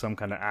this was some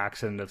kind of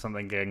accident of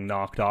something getting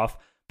knocked off.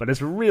 But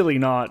it's really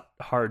not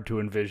hard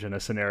to envision a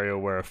scenario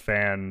where a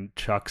fan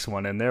chucks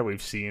one in there.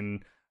 We've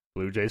seen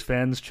Blue Jays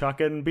fans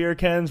chucking beer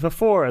cans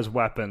before as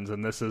weapons,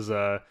 and this is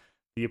the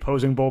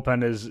opposing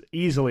bullpen is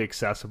easily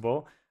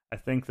accessible. I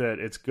think that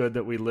it's good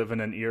that we live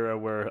in an era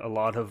where a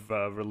lot of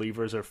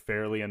relievers are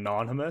fairly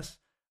anonymous,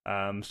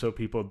 so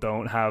people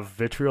don't have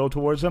vitriol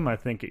towards them. I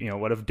think,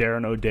 what if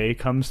Darren O'Day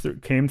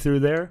came through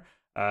there,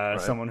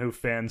 Right. someone who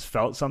fans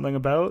felt something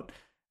about,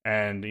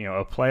 and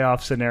a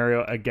playoff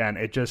scenario again.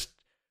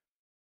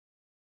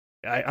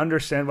 I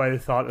understand why they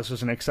thought this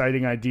was an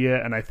exciting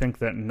idea, and I think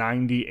that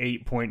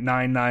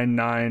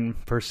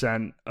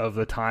 98.999% of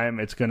the time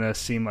it's going to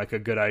seem like a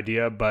good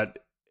idea,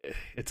 but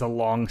it's a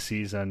long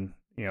season.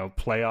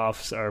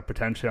 Playoffs are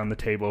potentially on the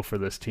table for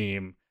this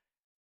team.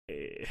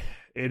 It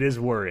is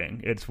worrying.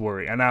 It's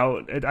worrying. And now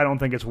I don't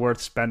think it's worth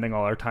spending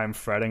all our time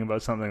fretting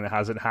about something that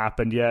hasn't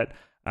happened yet.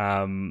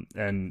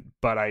 It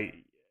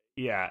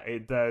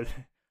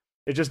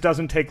just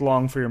doesn't take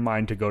long for your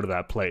mind to go to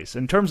that place.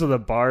 In terms of the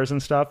bars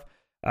and stuff,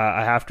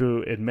 I have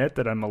to admit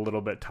that I'm a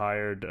little bit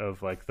tired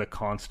of like the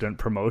constant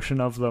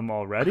promotion of them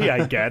already.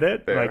 I get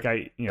it. Like,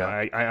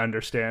 I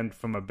understand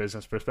from a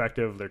business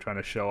perspective, they're trying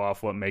to show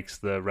off what makes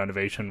the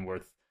renovation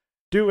worth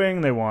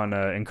doing. They want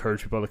to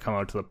encourage people to come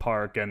out to the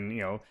park,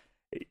 and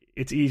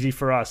it's easy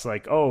for us,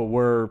 like, oh,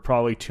 we're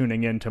probably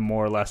tuning into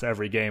more or less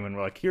every game, and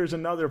we're like, here's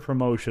another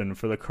promotion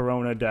for the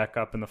Corona deck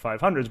up in the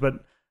 500s,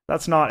 but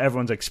that's not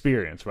everyone's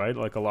experience, right?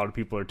 Like, a lot of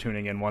people are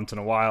tuning in once in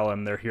a while,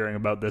 and they're hearing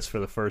about this for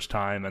the first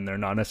time, and they're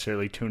not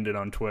necessarily tuned in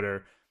on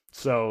Twitter.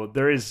 So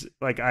there is,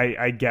 like,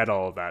 I get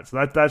all of that.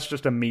 So that's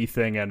just a me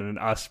thing, and an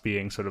us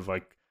being sort of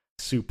like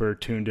super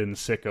tuned in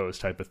sickos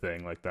type of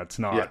thing. Like, that's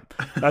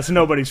that's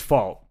nobody's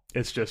fault.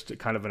 It's just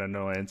kind of an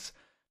annoyance.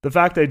 The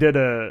fact they did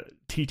a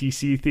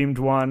TTC themed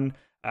one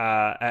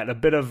at a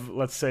bit of,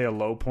 let's say, a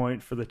low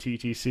point for the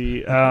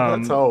TTC.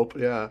 Let's hope,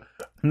 yeah.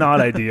 Not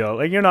ideal.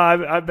 Like,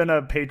 I've been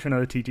a patron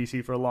of the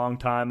TTC for a long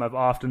time. I've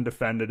often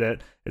defended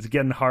it. It's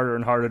getting harder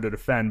and harder to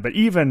defend. But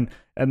even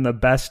in the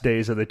best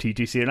days of the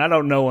TTC, and I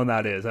don't know when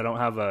that is. I don't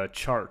have a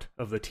chart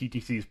of the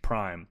TTC's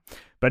prime.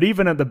 But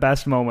even at the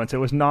best moments, it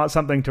was not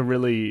something to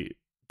really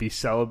be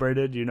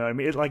celebrated. You know what I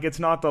mean? It's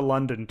not the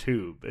London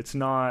Tube. It's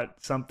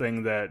not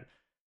something that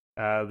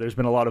there's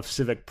been a lot of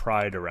civic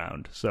pride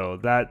around. So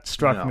that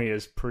struck me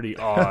as pretty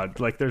odd.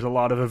 Like, there's a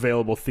lot of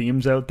available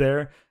themes out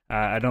there.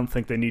 I don't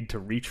think they need to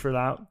reach for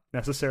that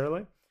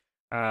necessarily.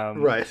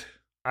 Right.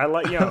 I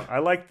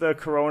like the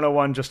Corona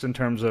one just in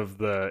terms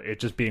of it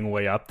just being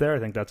way up there. I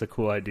think that's a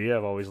cool idea.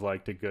 I've always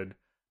liked a good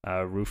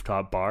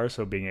rooftop bar,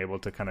 so being able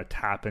to kind of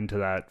tap into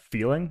that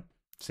feeling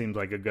seems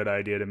like a good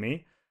idea to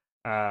me.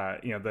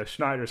 The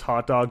Schneider's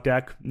hot dog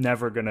deck,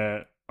 never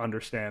gonna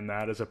understand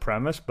that as a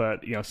premise,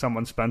 but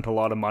someone spent a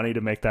lot of money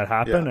to make that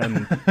happen, Yeah.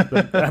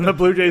 and the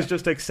Blue Jays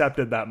just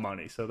accepted that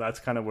money, so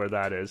that's kind of where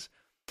that is.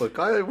 Look,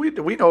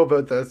 we know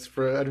about this,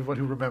 for anyone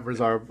who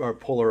remembers our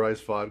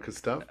polarized vodka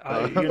stuff.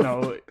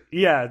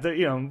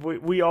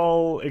 We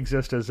all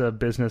exist as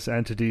business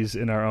entities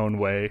in our own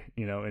way.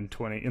 In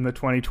the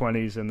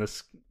 2020s, in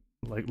this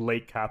like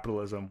late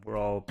capitalism, we're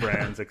all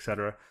brands,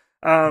 etc.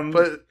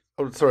 But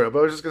sorry, but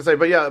I was just gonna say,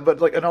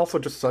 and also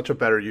just such a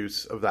better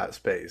use of that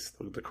space,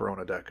 the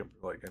Corona deck,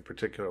 like in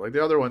particular. Like,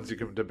 the other ones you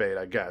can debate,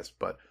 I guess,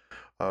 but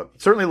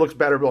certainly looks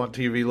better on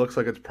TV. Looks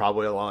like it's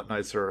probably a lot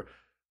nicer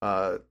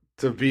to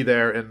be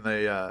there in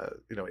the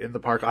in the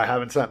park. I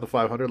haven't sat in the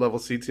 500 level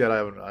seats yet. I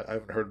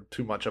haven't heard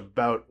too much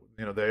about.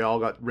 They all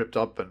got ripped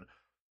up, and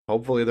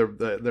hopefully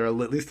they're at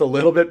least a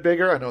little bit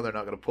bigger. I know they're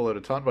not going to pull out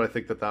a ton, but I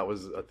think that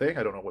was a thing.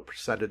 I don't know what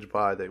percentage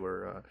by they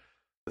were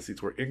the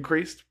seats were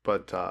increased,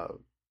 but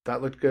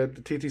that looked good.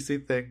 The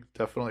TTC thing,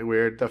 definitely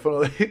weird.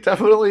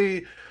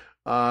 Definitely.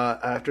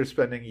 After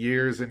spending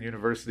years in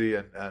university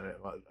and an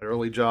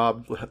early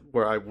job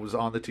where I was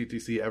on the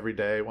TTC every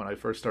day, when I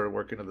first started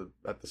working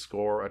at the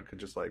Score, I could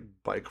just like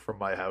bike from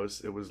my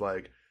house. It was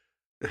like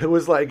it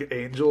was like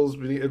angels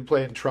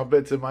playing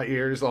trumpets in my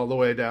ears all the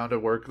way down to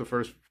work the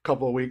first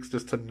couple of weeks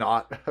just to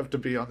not have to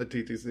be on the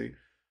TTC.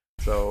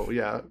 So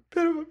yeah,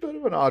 bit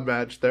of an odd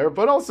match there,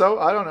 but also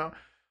I don't know.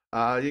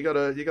 You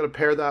gotta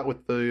pair that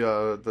with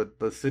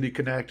the City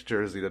Connect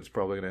jersey that's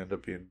probably gonna end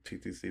up being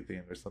TTC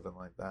themed or something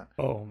like that.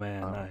 Oh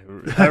man,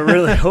 I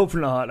really hope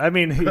not. I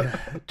mean,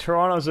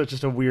 Toronto's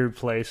just a weird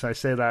place. I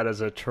say that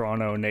as a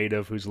Toronto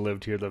native who's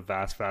lived here the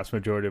vast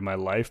majority of my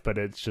life, but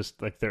it's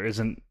just like there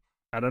isn't.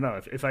 I don't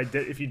know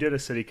if you did a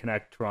City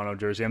Connect Toronto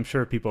jersey, I'm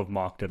sure people have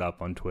mocked it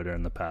up on Twitter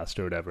in the past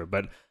or whatever,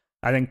 but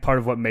I think part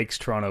of what makes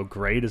Toronto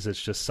great is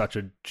it's just such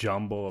a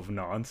jumble of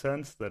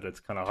nonsense that it's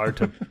kind of hard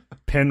to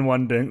pin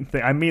one thing.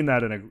 I mean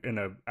that in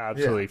a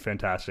absolutely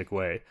fantastic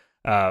way.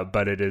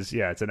 But it is,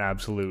 it's an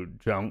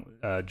absolute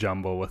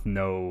jumble with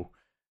no,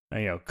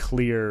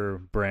 clear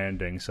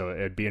branding. So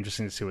it'd be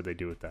interesting to see what they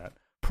do with that.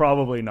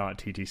 Probably not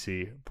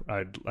TTC.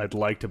 I'd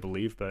like to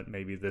believe, but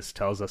maybe this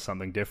tells us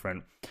something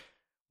different.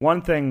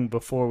 One thing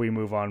before we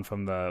move on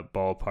from the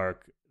ballpark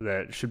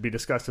that should be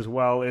discussed as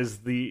well is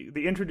the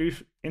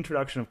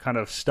introduction of kind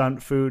of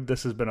stunt food.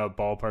 This has been a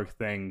ballpark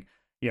thing,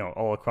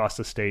 all across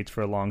the States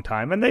for a long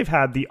time, and they've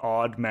had the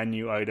odd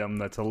menu item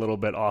that's a little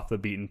bit off the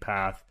beaten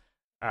path.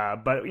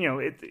 But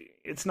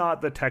it's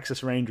not the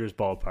Texas Rangers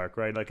ballpark,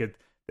 right? Like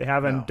they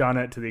haven't done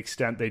it to the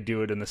extent they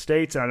do it in the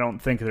States, and I don't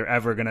think they're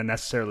ever going to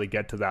necessarily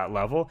get to that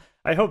level.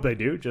 I hope they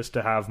do, just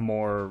to have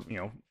more,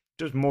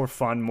 just more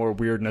fun, more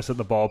weirdness at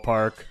the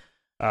ballpark.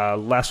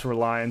 Less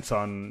reliance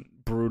on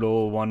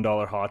brutal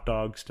 $1 hot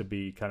dogs to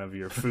be kind of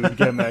your food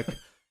gimmick,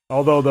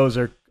 although those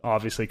are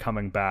obviously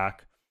coming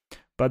back.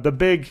 But the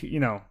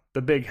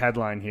big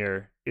headline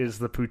here is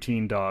the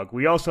poutine dog.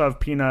 We also have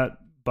peanut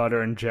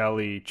butter and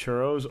jelly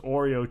churros,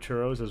 Oreo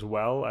churros as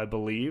well, I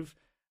believe.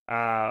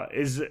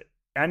 Is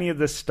any of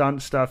this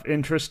stunt stuff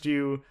interest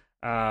you?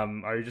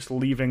 Are you just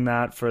leaving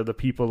that for the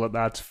people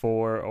that's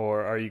for,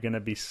 or are you going to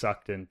be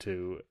sucked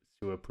into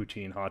a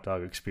poutine hot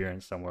dog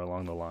experience somewhere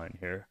along the line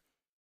here?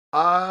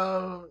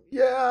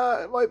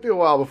 Yeah, it might be a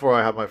while before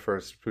I have my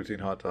first poutine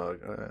hot dog.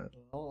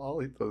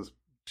 I'll eat those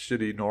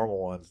shitty normal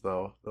ones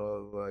though.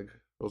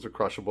 Those are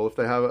crushable if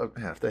they have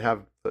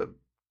the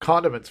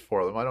condiments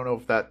for them. I don't know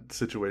if that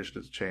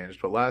situation has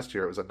changed, but last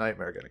year it was a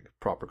nightmare getting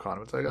proper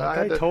condiments.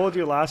 I told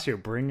you last year,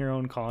 bring your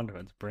own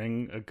condiments.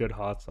 Bring a good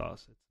hot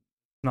sauce.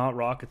 It's not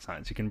rocket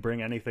science. You can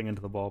bring anything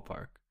into the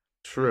ballpark.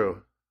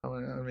 True. I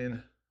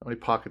mean, how many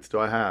pockets do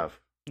I have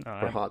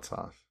for hot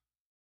sauce?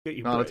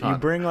 You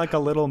bring like a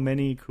little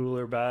mini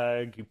cooler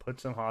bag. You put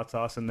some hot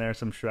sauce in there,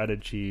 some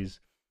shredded cheese.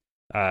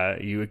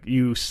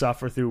 You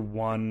suffer through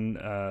one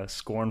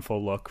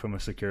scornful look from a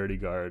security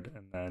guard,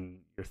 and then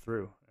you're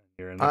through.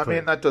 You're in the clear.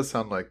 Mean, that does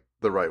sound like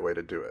the right way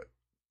to do it.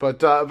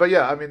 But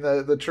yeah, I mean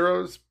the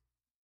churros,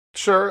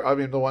 sure. I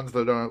mean the ones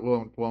that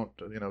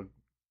won't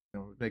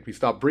make me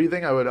stop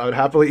breathing. I would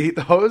happily eat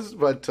those.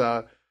 But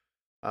that's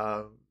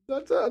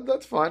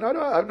fine.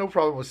 I have no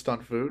problem with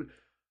stunt food.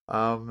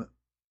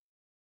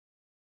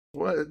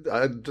 Well,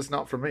 just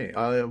not for me.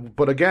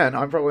 But again,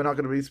 I'm probably not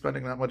going to be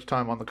spending that much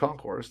time on the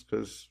concourse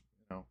because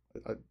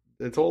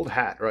it's old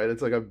hat, right?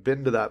 It's like I've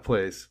been to that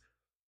place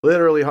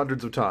literally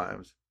hundreds of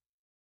times.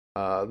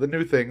 The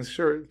new things,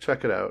 sure,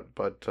 check it out,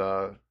 but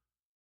I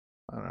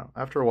don't know.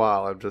 After a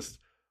while, I'm just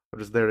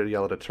there to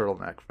yell at a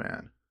turtleneck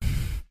fan.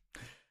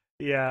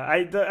 Yeah,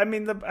 I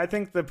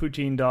think the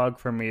poutine dog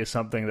for me is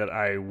something that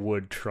I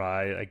would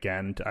try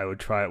again. I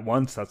would try it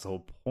once. That's the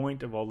whole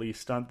point of all these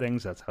stunt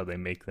things. That's how they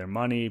make their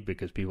money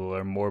because people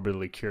are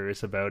morbidly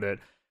curious about it.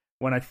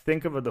 When I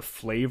think of the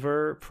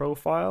flavor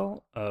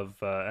profile of,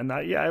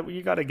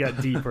 you got to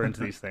get deeper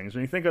into these things.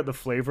 When you think of the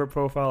flavor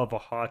profile of a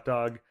hot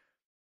dog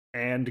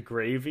and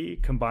gravy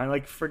combined,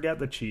 like forget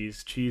the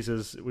cheese.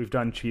 We've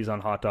done cheese on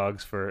hot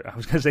dogs for, I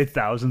was going to say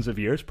thousands of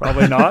years,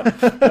 probably not,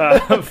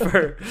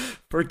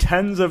 for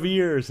tens of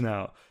years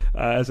now.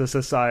 As a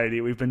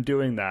society, we've been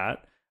doing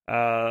that.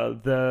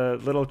 The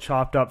little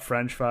chopped up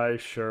French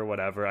fries, sure,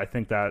 whatever. I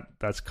think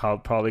that's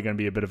probably going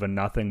to be a bit of a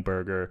nothing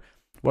burger.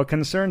 What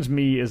concerns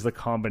me is the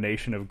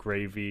combination of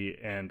gravy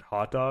and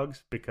hot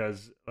dogs,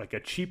 because like a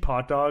cheap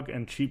hot dog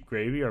and cheap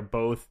gravy are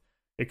both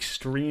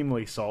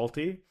extremely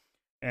salty.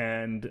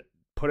 And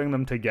putting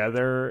them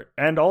together,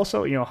 and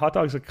also, hot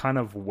dogs are kind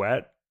of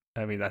wet.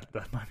 I mean, that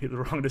might be the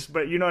wrongest,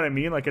 but you know what I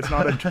mean? Like, it's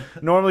not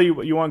normally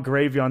you want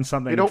gravy on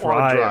something dry. You don't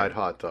want a dried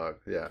hot dog,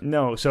 yeah.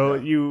 No, so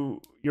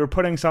you're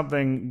putting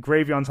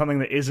gravy on something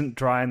that isn't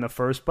dry in the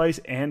first place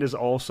and is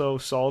also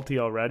salty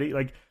already.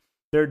 Like,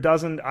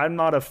 I'm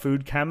not a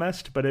food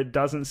chemist, but it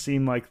doesn't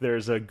seem like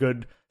there's a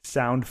good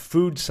sound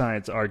food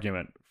science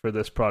argument for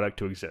this product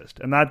to exist.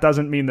 And that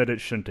doesn't mean that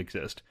it shouldn't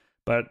exist,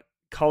 but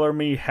color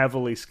me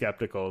heavily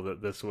skeptical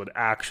that this would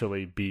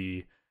actually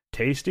be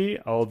tasty,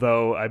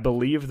 although I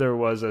believe there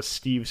was a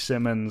Steve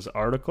Simmons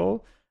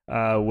article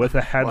with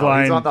a headline.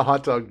 Well, he's on the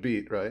hot dog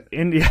beat, right?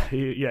 Yeah,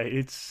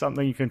 it's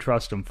something you can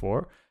trust him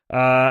for.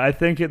 I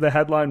think the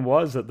headline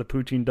was that the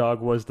poutine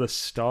dog was the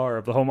star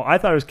of the whole. I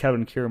thought it was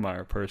Kevin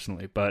Kiermaier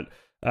personally, but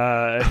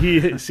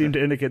he seemed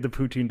to indicate the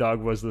poutine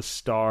dog was the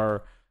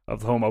star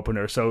of the home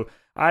opener. So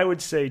I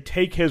would say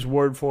take his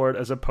word for it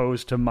as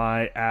opposed to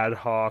my ad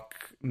hoc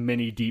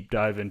mini deep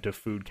dive into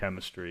food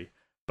chemistry.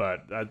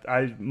 But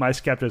my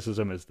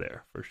skepticism is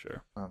there for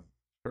sure.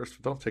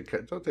 First, don't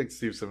take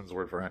Steve Simmons'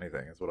 word for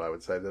anything is what I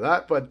would say to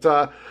that.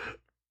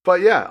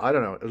 But yeah, I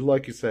don't know.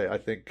 Like you say, I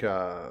think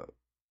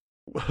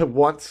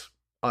once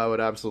I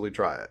would absolutely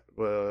try it.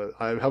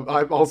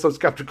 I'm also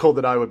skeptical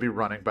that I would be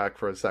running back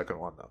for a second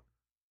one though.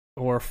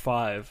 Or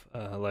 5,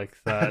 like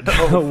that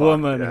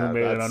woman who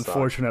made an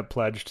unfortunate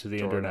pledge to the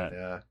internet.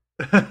 Yeah.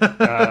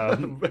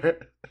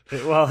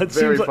 It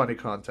very seems funny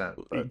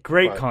content.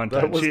 Great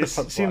content. She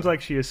seems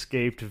like she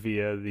escaped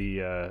via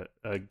the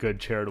a good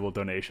charitable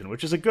donation,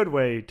 which is a good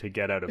way to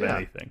get out of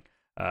anything,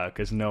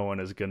 because no one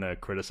is going to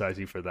criticize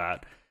you for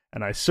that.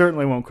 And I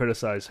certainly won't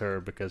criticize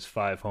her because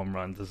 5 home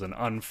runs is an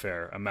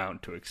unfair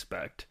amount to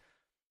expect.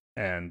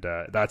 And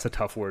that's a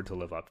tough word to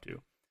live up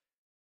to.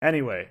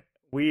 Anyway,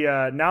 we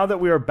now that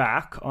we are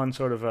back on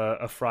sort of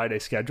a Friday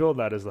schedule,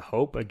 that is the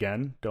hope.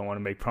 Again, don't want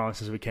to make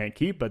promises we can't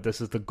keep, but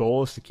this is the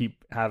goal, is to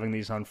keep having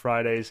these on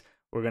Fridays.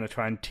 We're going to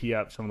try and tee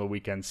up some of the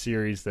weekend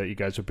series that you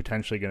guys are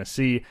potentially going to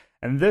see.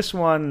 And this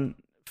one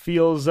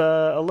feels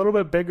a little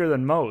bit bigger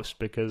than most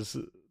because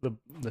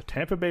the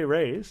Tampa Bay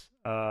Rays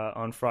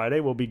on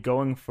Friday will be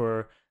going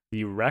for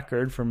the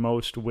record for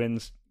most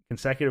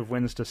consecutive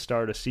wins to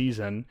start a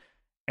season.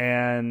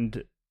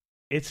 And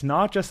it's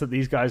not just that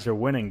these guys are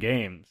winning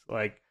games.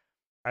 Like,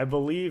 I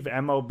believe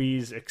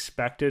MLB's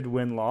expected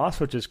win-loss,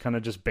 which is kind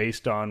of just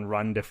based on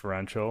run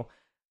differential,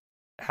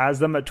 has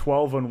them at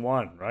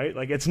 12-1, right?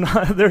 Like, it's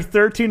not, they're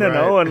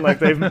 13-0, and like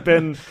they've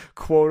been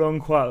quote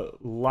unquote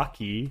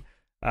lucky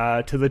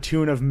to the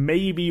tune of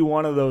maybe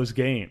one of those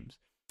games.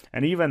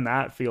 And even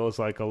that feels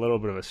like a little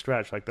bit of a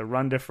stretch. Like, the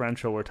run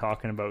differential we're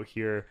talking about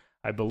here,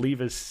 I believe,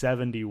 is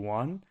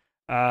 71,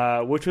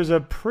 which was a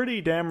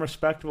pretty damn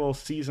respectable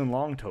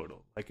season-long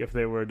total. Like, if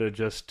they were to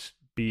just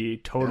be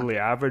totally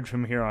average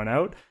from here on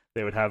out,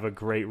 they would have a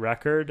great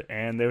record,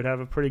 and they would have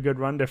a pretty good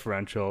run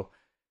differential.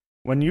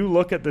 When you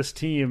look at this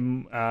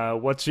team,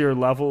 what's your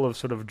level of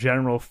sort of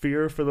general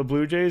fear for the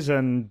Blue Jays,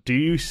 and do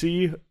you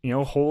see,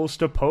 holes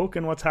to poke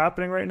in what's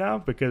happening right now?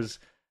 Because,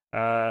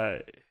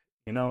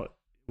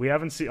 we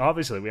haven't seen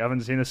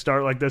a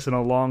start like this in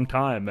a long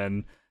time,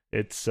 and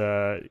it's,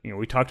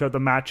 we talked about the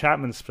Matt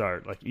Chapman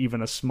start. Like,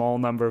 even a small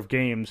number of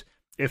games,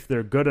 if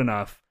they're good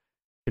enough,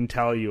 can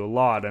tell you a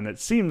lot, and it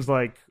seems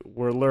like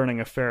we're learning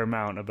a fair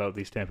amount about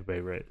these Tampa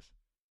Bay Rays.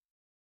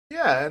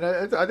 Yeah,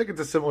 and I think it's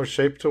a similar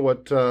shape to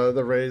what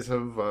the Rays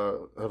have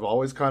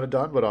always kind of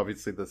done, but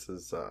obviously this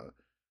is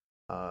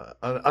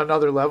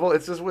another level.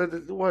 It's just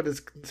what is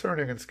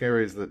concerning and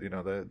scary is that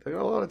they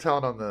got a lot of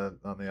talent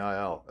on the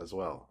IL as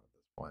well at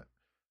this point.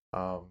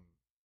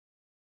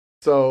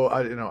 So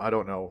I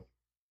don't know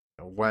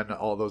when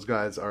all those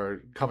guys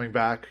are coming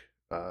back.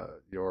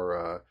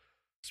 Your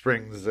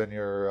Springs and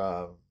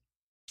your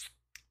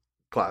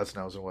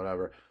Glasnows and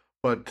whatever,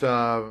 but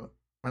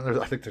and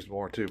I think there's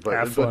more too. But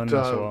Eflin as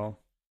well.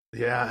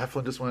 Yeah,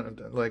 Eflin just went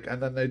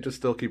and then they just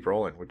still keep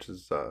rolling, which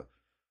is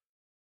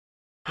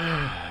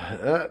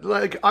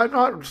like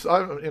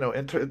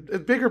into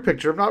bigger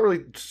picture. I'm not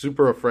really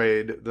super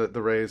afraid that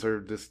the Rays are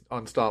this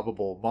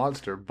unstoppable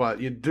monster, but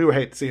you do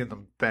hate seeing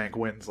them bank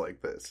wins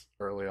like this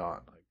early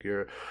on.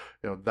 Like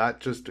that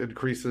just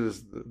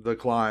increases the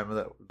climb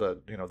that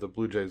the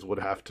Blue Jays would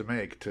have to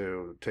make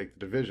to take the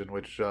division,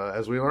 which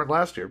as we learned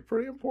last year,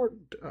 pretty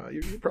important.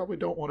 You probably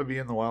don't want to be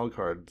in the wild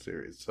card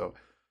series.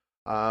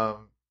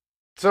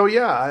 So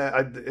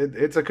yeah,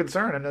 it's a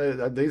concern,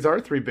 and these are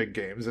 3 big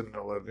games, and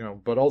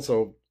but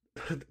also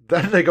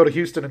then they go to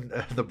Houston and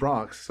the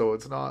Bronx, so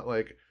it's not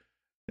like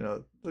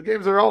the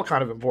games are all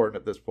kind of important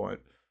at this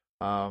point.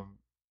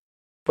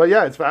 But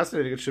yeah, it's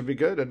fascinating. It should be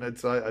good, and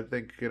it's I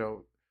think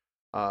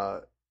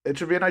it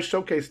should be a nice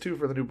showcase too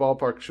for the new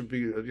ballpark. It should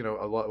be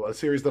a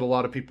series that a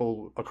lot of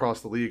people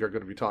across the league are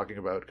going to be talking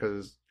about,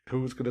 because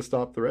who's going to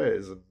stop the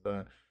Rays?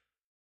 And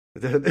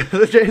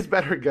the Jays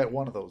better get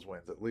one of those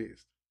wins at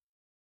least.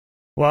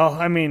 Well,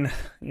 I mean,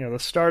 the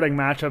starting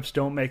matchups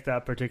don't make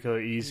that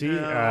particularly easy.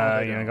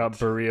 No, got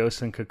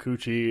Barrios and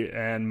Kikuchi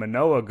and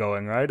Manoah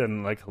going, right?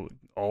 And like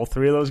all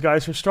 3 of those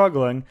guys are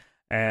struggling.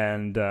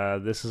 And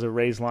this is a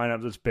Rays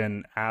lineup that's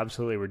been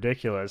absolutely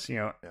ridiculous.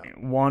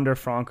 Wander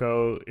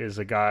Franco is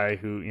a guy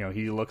who,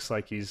 he looks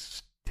like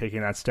he's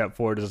taking that step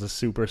forward as a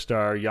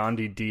superstar.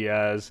 Yandy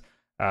Diaz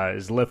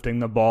is lifting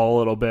the ball a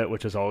little bit,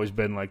 which has always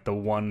been like the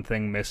one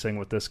thing missing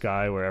with this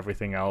guy, where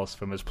everything else,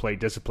 from his plate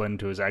discipline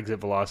to his exit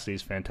velocity,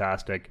 is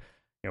fantastic.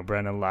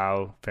 Brandon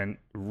Lau,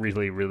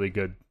 really, really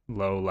good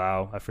low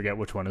Lau. I forget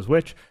which one is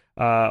which.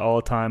 All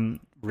the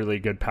time, really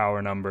good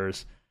power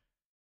numbers.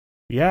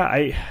 Yeah,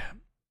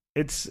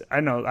 I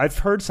know I've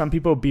heard some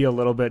people be a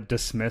little bit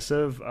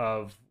dismissive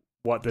of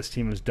what this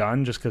team has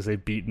done just because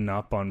they've beaten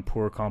up on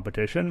poor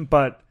competition,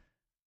 but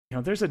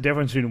there's a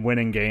difference between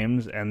winning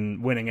games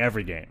and winning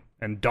every game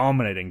and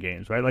dominating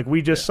games, right? Like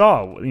we just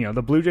saw,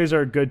 the Blue Jays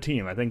are a good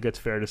team. I think it's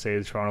fair to say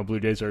the Toronto Blue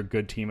Jays are a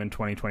good team in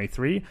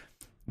 2023.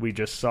 We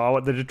just saw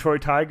what the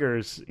Detroit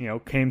Tigers,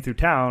 came through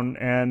town,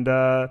 and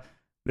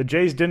the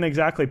Jays didn't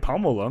exactly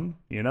pummel them.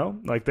 You know,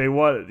 like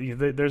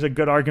there's a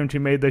good argument to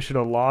be made they should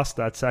have lost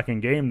that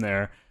second game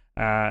there.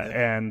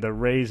 And the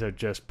Rays have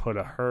just put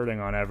a hurting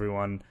on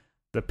everyone.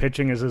 The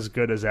pitching is as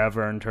good as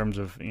ever in terms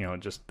of,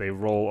 just they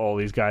roll all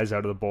these guys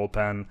out of the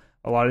bullpen.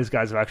 A lot of these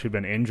guys have actually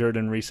been injured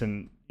in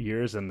recent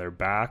years and they're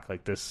back.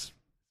 Like, this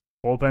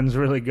bullpen's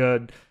really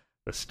good.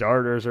 The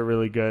starters are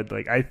really good.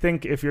 Like, I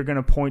think if you're going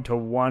to point to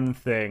one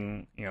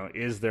thing,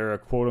 is there a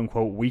quote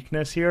unquote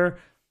weakness here?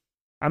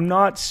 I'm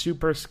not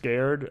super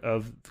scared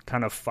of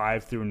kind of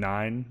 5 through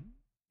 9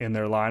 in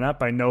their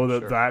lineup. I know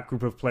that that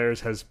group of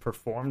players has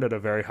performed at a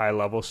very high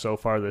level so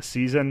far this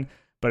season.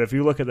 But if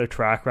you look at their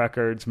track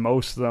records,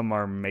 most of them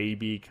are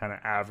maybe kind of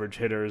average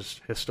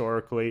hitters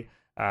historically,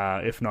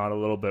 if not a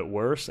little bit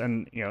worse.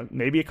 And,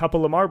 maybe a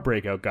couple of them are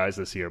breakout guys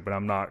this year, but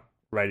I'm not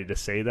ready to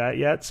say that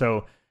yet.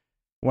 So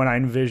when I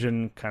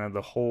envision kind of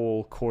the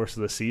whole course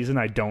of the season,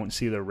 I don't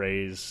see the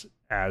Rays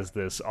as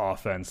this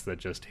offense that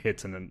just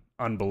hits an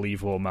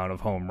unbelievable amount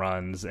of home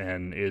runs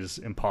and is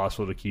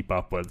impossible to keep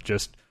up with.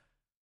 Just,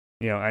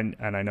 and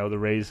I know the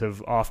Rays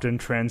have often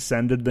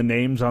transcended the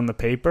names on the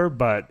paper,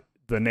 but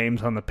the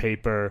names on the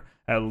paper,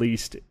 at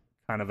least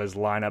kind of as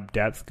lineup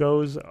depth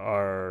goes,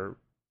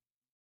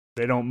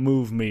 they don't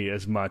move me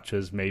as much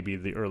as maybe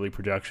the early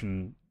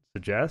projection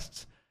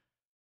suggests.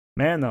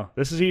 Man, though,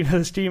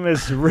 this team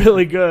is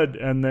really good,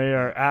 and they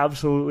are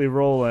absolutely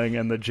rolling,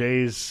 and the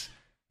Jays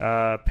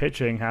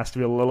pitching has to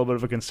be a little bit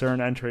of a concern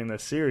entering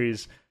this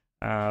series.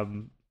 I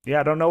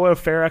don't know what a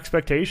fair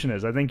expectation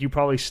is. I think you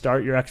probably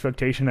start your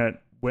expectation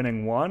at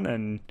winning one,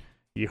 and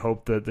you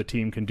hope that the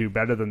team can do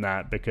better than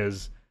that,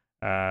 because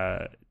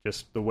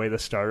just the way the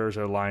starters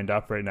are lined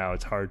up right now,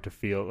 it's hard to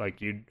feel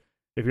like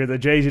if you're the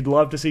Jays, you'd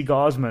love to see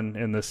Gausman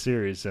in this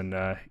series, and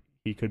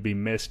he could be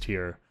missed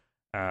here.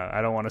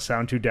 I don't want to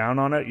sound too down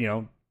on it.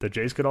 The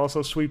Jays could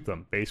also sweep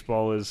them.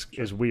 Baseball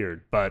is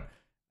weird, but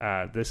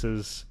this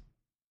is,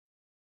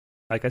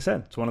 like I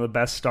said, it's one of the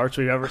best starts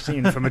we've ever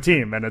seen from a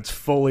team, and it's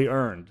fully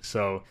earned.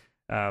 So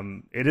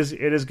it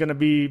is going to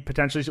be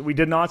potentially. We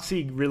did not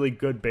see really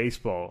good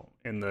baseball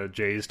in the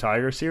Jays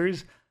Tiger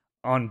series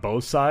on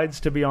both sides,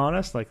 to be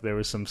honest. Like, there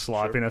was some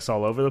sloppiness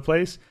all over the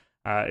place.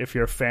 If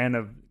you're a fan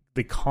of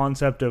the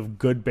concept of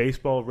good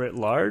baseball writ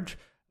large,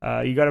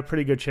 you got a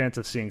pretty good chance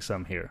of seeing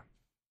some here.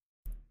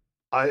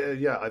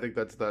 I think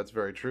that's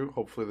very true.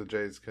 Hopefully the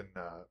Jays can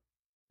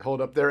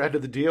hold up their end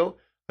of the deal.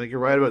 I think you're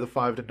right about the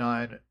 5 to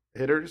 9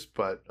 hitters,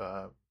 but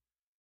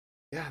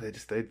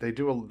they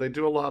do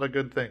a lot of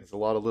good things, a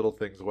lot of little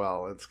things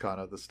well. It's kind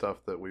of the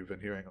stuff that we've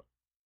been hearing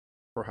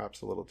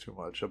perhaps a little too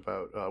much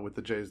about with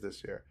the Jays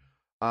this year.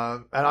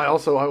 And I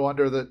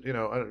wonder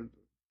that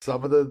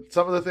some of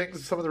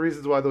the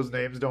reasons why those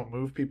names don't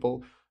move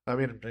people. I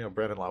mean,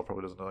 Brandon Lau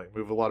probably doesn't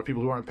move a lot of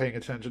people who aren't paying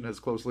attention as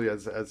closely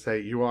as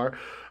say you are.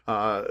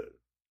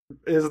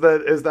 Is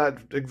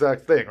that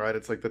exact thing, right?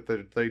 It's like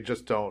that they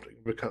just don't,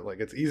 because like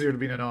it's easier to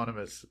be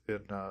anonymous in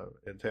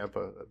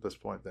Tampa at this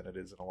point than it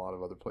is in a lot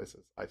of other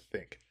places, I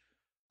think.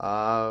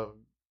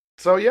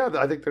 So yeah,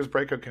 I think there's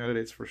breakout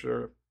candidates for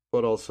sure,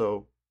 but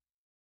also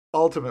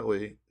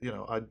ultimately,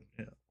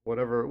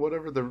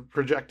 whatever they're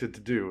projected to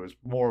do is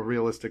more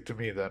realistic to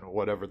me than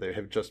whatever they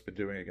have just been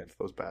doing against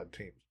those bad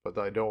teams. But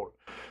I don't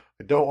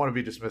want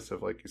to be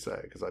dismissive, like you say,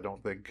 because I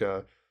don't think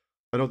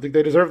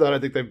they deserve that. I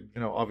think they,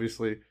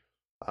 obviously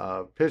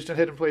pitched and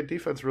hit and played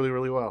defense really,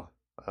 really well,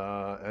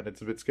 and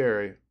it's a bit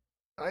scary.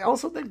 I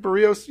also think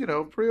Barrios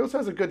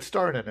has a good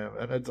start in him,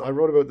 and I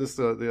wrote about this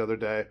the other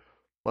day.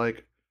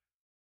 Like,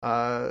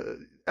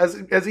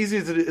 as easy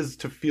as it is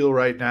to feel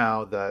right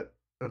now that.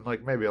 And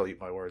like, maybe I'll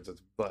eat my words.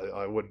 But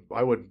I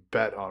wouldn't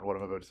bet on what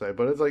I'm about to say.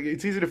 But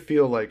it's easy to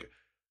feel like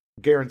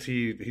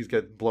guaranteed he's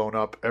getting blown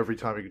up every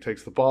time he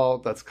takes the ball.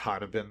 That's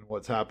kind of been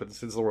what's happened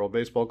since the World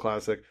Baseball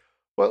Classic.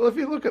 Well, if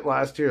you look at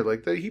last year,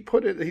 like he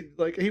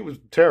was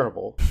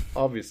terrible.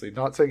 Obviously,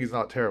 not saying he's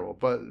not terrible,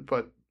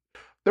 but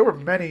there were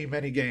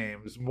many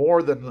games,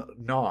 more than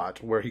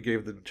not, where he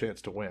gave them a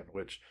chance to win.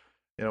 Which,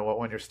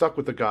 when you're stuck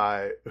with a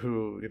guy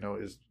who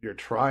you're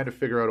trying to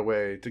figure out a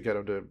way to get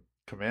him to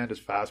command his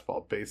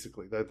fastball,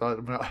 basically. I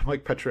thought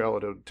Mike Petriello,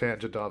 to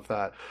tangent off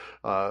that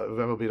of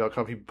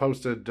MLB.com, he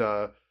posted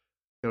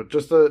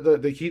just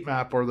the heat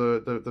map or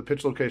the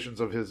pitch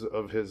locations of his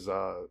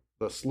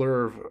the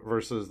slurve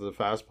versus the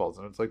fastballs,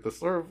 and it's like the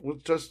slurve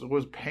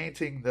was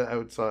painting the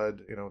outside,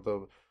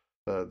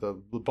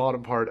 the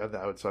bottom part and the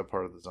outside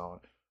part of the zone.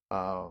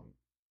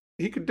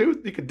 He could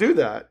do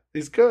that.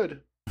 He's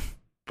good,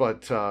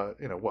 but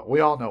we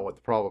all know what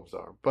the problems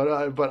are.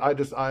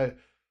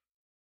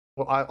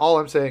 All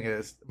I'm saying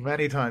is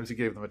many times he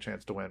gave them a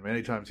chance to win.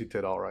 Many times he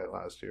did all right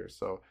last year.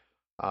 So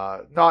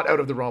not out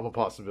of the realm of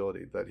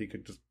possibility that he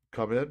could just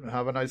come in,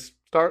 have a nice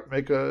start,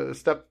 make a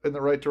step in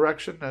the right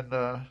direction,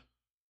 and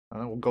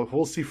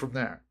we'll see from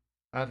there.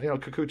 And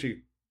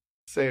Kikuchi,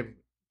 same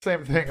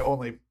thing,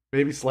 only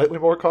maybe slightly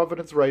more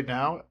confidence right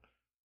now,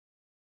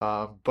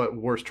 but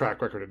worse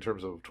track record in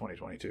terms of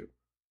 2022.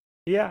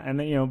 Yeah, and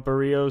then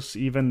Barrios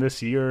even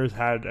this year has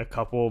had a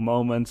couple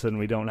moments, and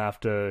we don't have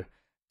to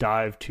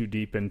dive too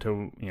deep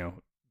into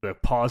the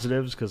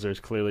positives, because there's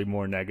clearly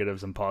more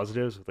negatives than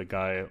positives with a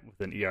guy with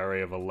an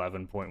ERA of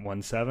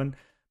 11.17.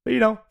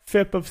 But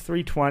FIP of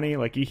 320,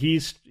 like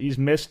he's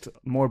missed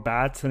more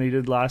bats than he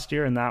did last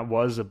year, and that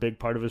was a big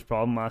part of his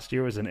problem last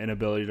year, was an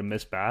inability to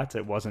miss bats.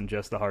 It wasn't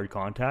just the hard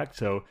contact.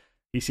 So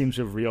he seems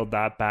to have reeled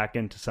that back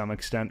in to some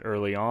extent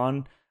early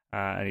on,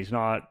 and he's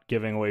not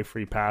giving away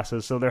free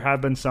passes. So there have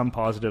been some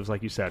positives,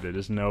 like you said. It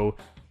is no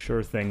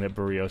sure thing that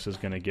Barrios is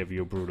going to give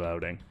you a brutal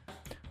outing.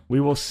 We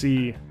will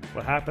see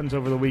what happens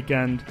over the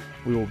weekend.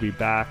 We will be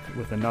back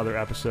with another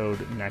episode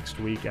next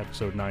week,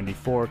 episode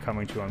 94,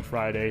 coming to you on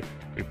Friday.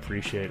 We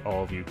appreciate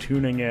all of you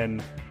tuning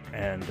in,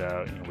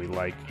 and we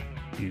like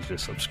you to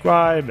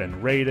subscribe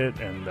and rate it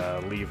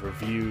and leave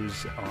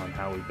reviews on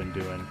how we've been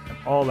doing and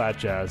all that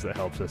jazz that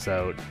helps us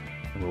out.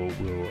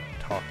 We'll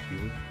talk to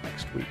you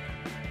next week.